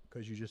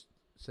 Because you just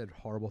said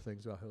horrible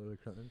things about Hillary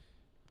Clinton,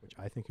 which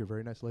I think you're a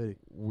very nice lady.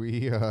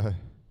 We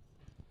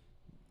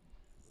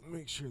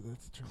make sure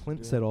that's true.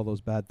 Clint said all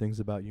those bad things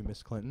about you,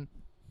 Miss Clinton.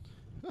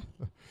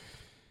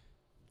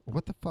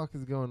 What the fuck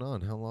is going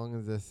on? How long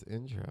is this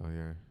intro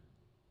here?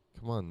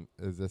 Come on,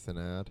 is this an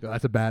ad? Yo,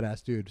 that's a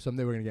badass dude.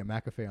 Someday we're gonna get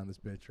McAfee on this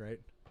bitch, right?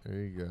 There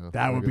you go.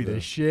 That Look would be at the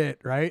this. shit,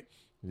 right?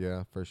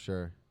 Yeah, for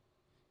sure.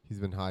 He's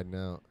been hiding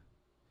out.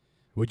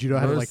 Would you know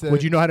how to Merced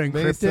Would you know how to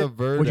encrypt Mesa it?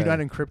 Would you know how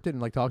to Verde. encrypt it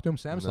and like talk to him?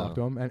 Sam's No. talked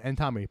to him, and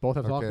Tommy both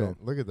have talked to him.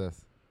 Look at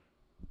this.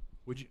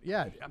 Would you?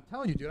 Yeah, I'm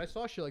telling you, dude. I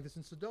saw shit like this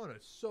in Sedona.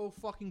 It's so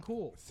fucking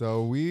cool.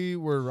 So we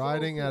were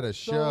riding at a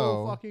show.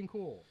 So fucking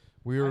cool.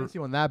 We I were didn't see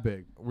one that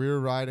big. we were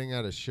riding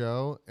at a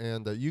show,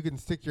 and you can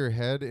stick your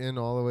head in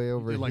all the way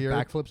over Did like here.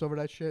 backflips over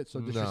that shit. So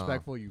No.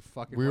 disrespectful. You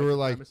fucking. We white were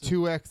like supremacist.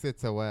 2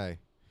 exits away,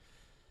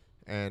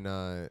 and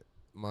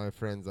my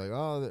friend's like,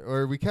 "Oh,"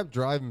 or we kept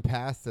driving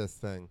past this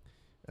thing,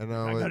 and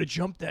I gotta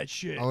jump that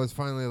shit. I was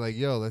finally like,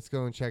 "Yo, let's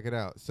go and check it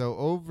out."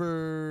 So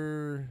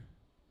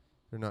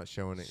they're not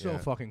showing it So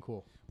yet. fucking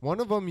cool. One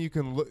of them you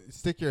can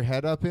stick your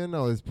head up in.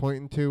 I was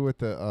pointing to with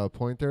the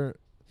pointer,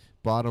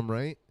 bottom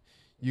right.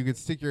 You could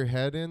stick your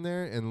head in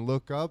there and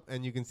look up,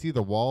 and you can see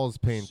the walls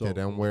painted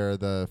and cool. where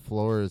the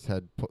floors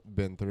had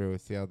been through.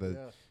 See how the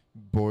Yeah.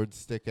 boards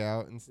stick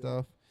out and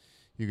stuff?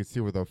 You could see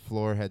where the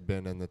floor had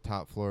been, and the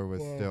top floor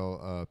was Wow.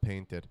 still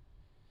painted.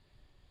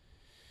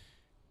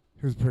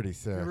 It was pretty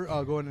sick. You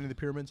ever going into the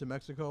pyramids in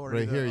Mexico or Right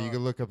any of here, the, you can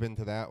look up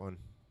into that one.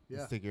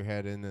 Yeah. Stick your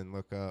head in and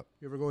look up.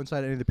 You ever go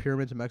inside any of the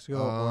pyramids in Mexico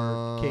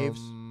or caves?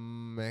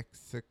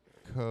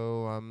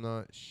 Mexico, I'm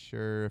not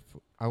sure if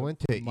I went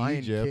to Mayan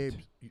Egypt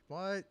caves.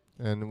 What?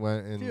 and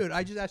went in. Dude,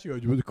 I just asked you,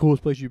 what's the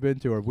coolest place you've been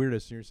to or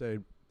weirdest? And you're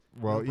saying,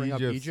 well, bring up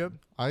Egypt?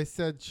 I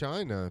said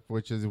China,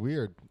 which is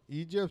weird.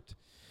 Egypt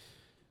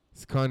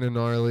is kind of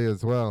gnarly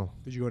as well.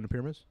 Did you go into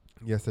pyramids?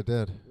 Yes, I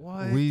did.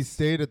 What? We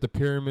stayed at the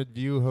Pyramid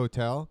View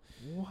Hotel,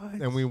 What?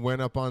 and we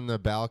went up on the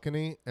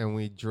balcony and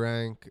we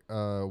drank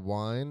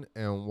wine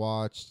and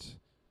watched.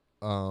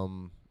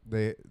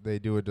 They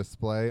do a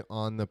display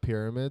on the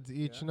pyramids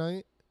each Yeah.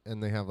 night,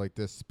 and they have like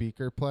this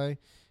speaker play,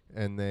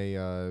 and they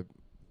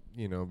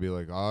be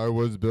like, "I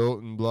was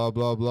built in blah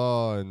blah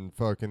blah," and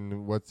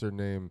fucking what's her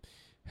name,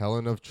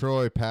 Helen of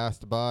Troy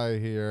passed by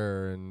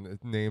here, and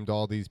it named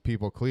all these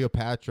people,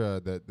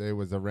 Cleopatra, that they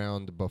was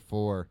around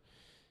before.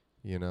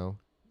 You know,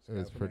 it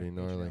was pretty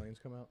gnarly. Aliens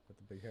come out with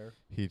the big hair.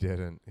 He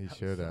didn't. He That was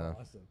should so have.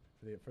 Awesome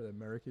for the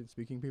American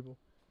speaking people.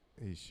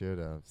 He should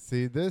have.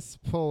 See, this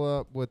pull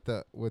up with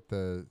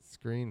the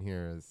screen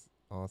here is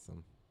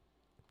awesome.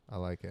 I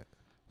like it.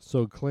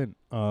 So Clint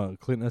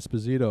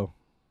Esposito.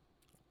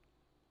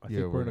 I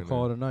Yeah, think we're we're gonna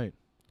call it a night.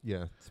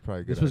 Yeah, it's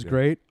probably a good. This was idea.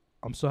 great.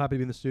 I'm so happy to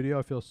be in the studio.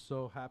 I feel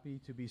so happy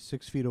to be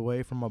 6 feet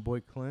away from my boy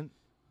Clint.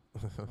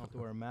 I don't have to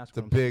wear a mask. It's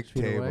a when I'm big 6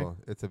 feet away. table.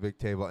 It's a big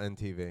table and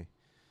TV.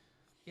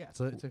 Yeah, it's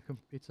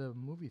a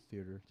movie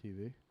theater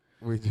TV.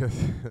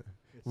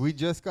 We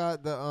just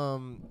got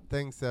the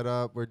thing set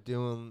up. We're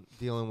dealing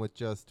with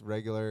just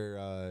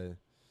regular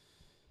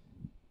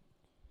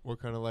what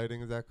kind of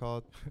lighting is that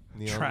called?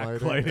 Neon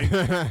Track lighting.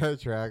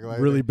 Track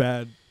lighting. Really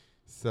bad,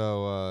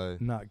 So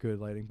not good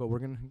lighting, but we're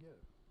gonna get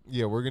it.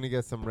 yeah, we're gonna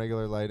get some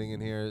regular lighting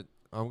in here.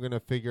 I'm gonna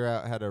figure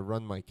out how to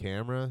run my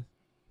camera.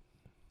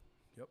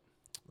 Yep.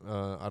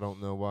 I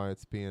don't know why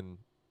it's being.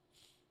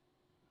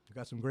 We've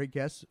got some great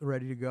guests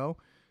ready to go.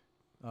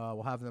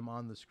 We'll have them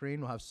on the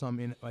screen. We'll have some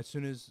in as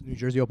soon as New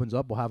Jersey opens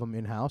up. We'll have them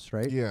in house,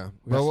 right? Yeah,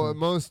 We got well, some-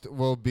 most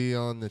will be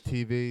on the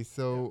TV.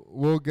 So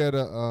we'll get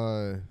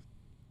a.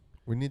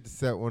 We need to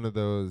set one of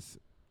those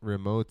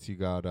remotes you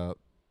got up,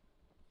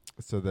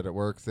 so that it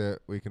works.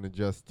 We can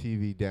adjust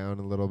TV down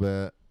a little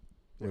bit.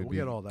 Yeah, We'd we'll be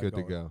get all that good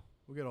going. to go.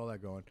 We'll get all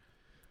that going.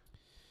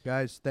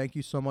 Guys, thank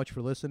you so much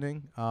for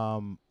listening.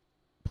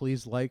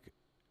 Please like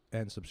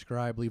and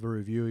subscribe. Leave a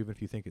review, even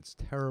if you think it's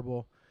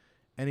terrible.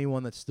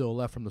 Anyone that's still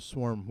left from the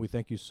swarm, we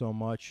thank you so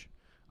much.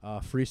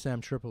 Free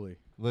Sam Tripoli.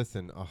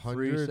 Listen,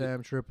 Free 100,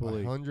 Sam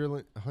Tripoli.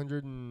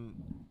 100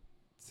 and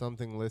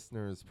something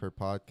listeners per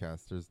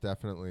podcast. There's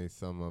definitely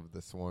some of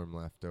the swarm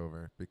left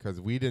over because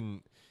we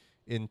didn't.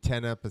 In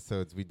 10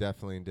 episodes, we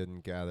definitely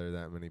didn't gather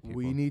that many people.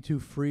 We need to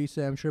free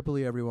Sam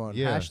Tripoli, everyone.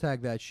 Yeah.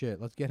 Hashtag that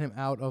shit. Let's get him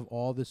out of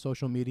all this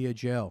social media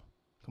jail.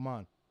 Come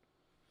on.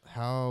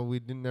 How we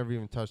didn't never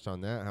even touched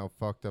on that. How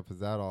fucked up has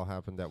that all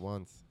happened at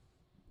once?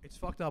 It's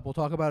fucked up. We'll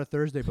talk about it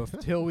Thursday,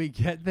 but till we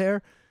get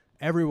there,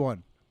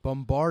 everyone,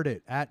 bombard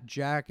it at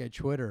Jack at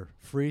Twitter.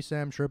 Free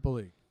Sam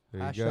Tripoli.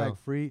 There you Hashtag go.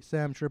 free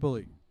Sam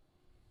Tripoli.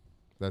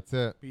 That's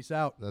it. Peace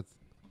out.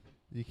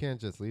 You can't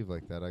just leave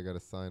like that. I got to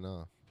sign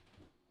off.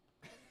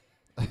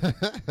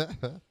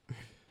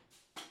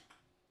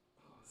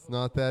 It's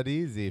not that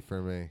easy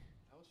for me.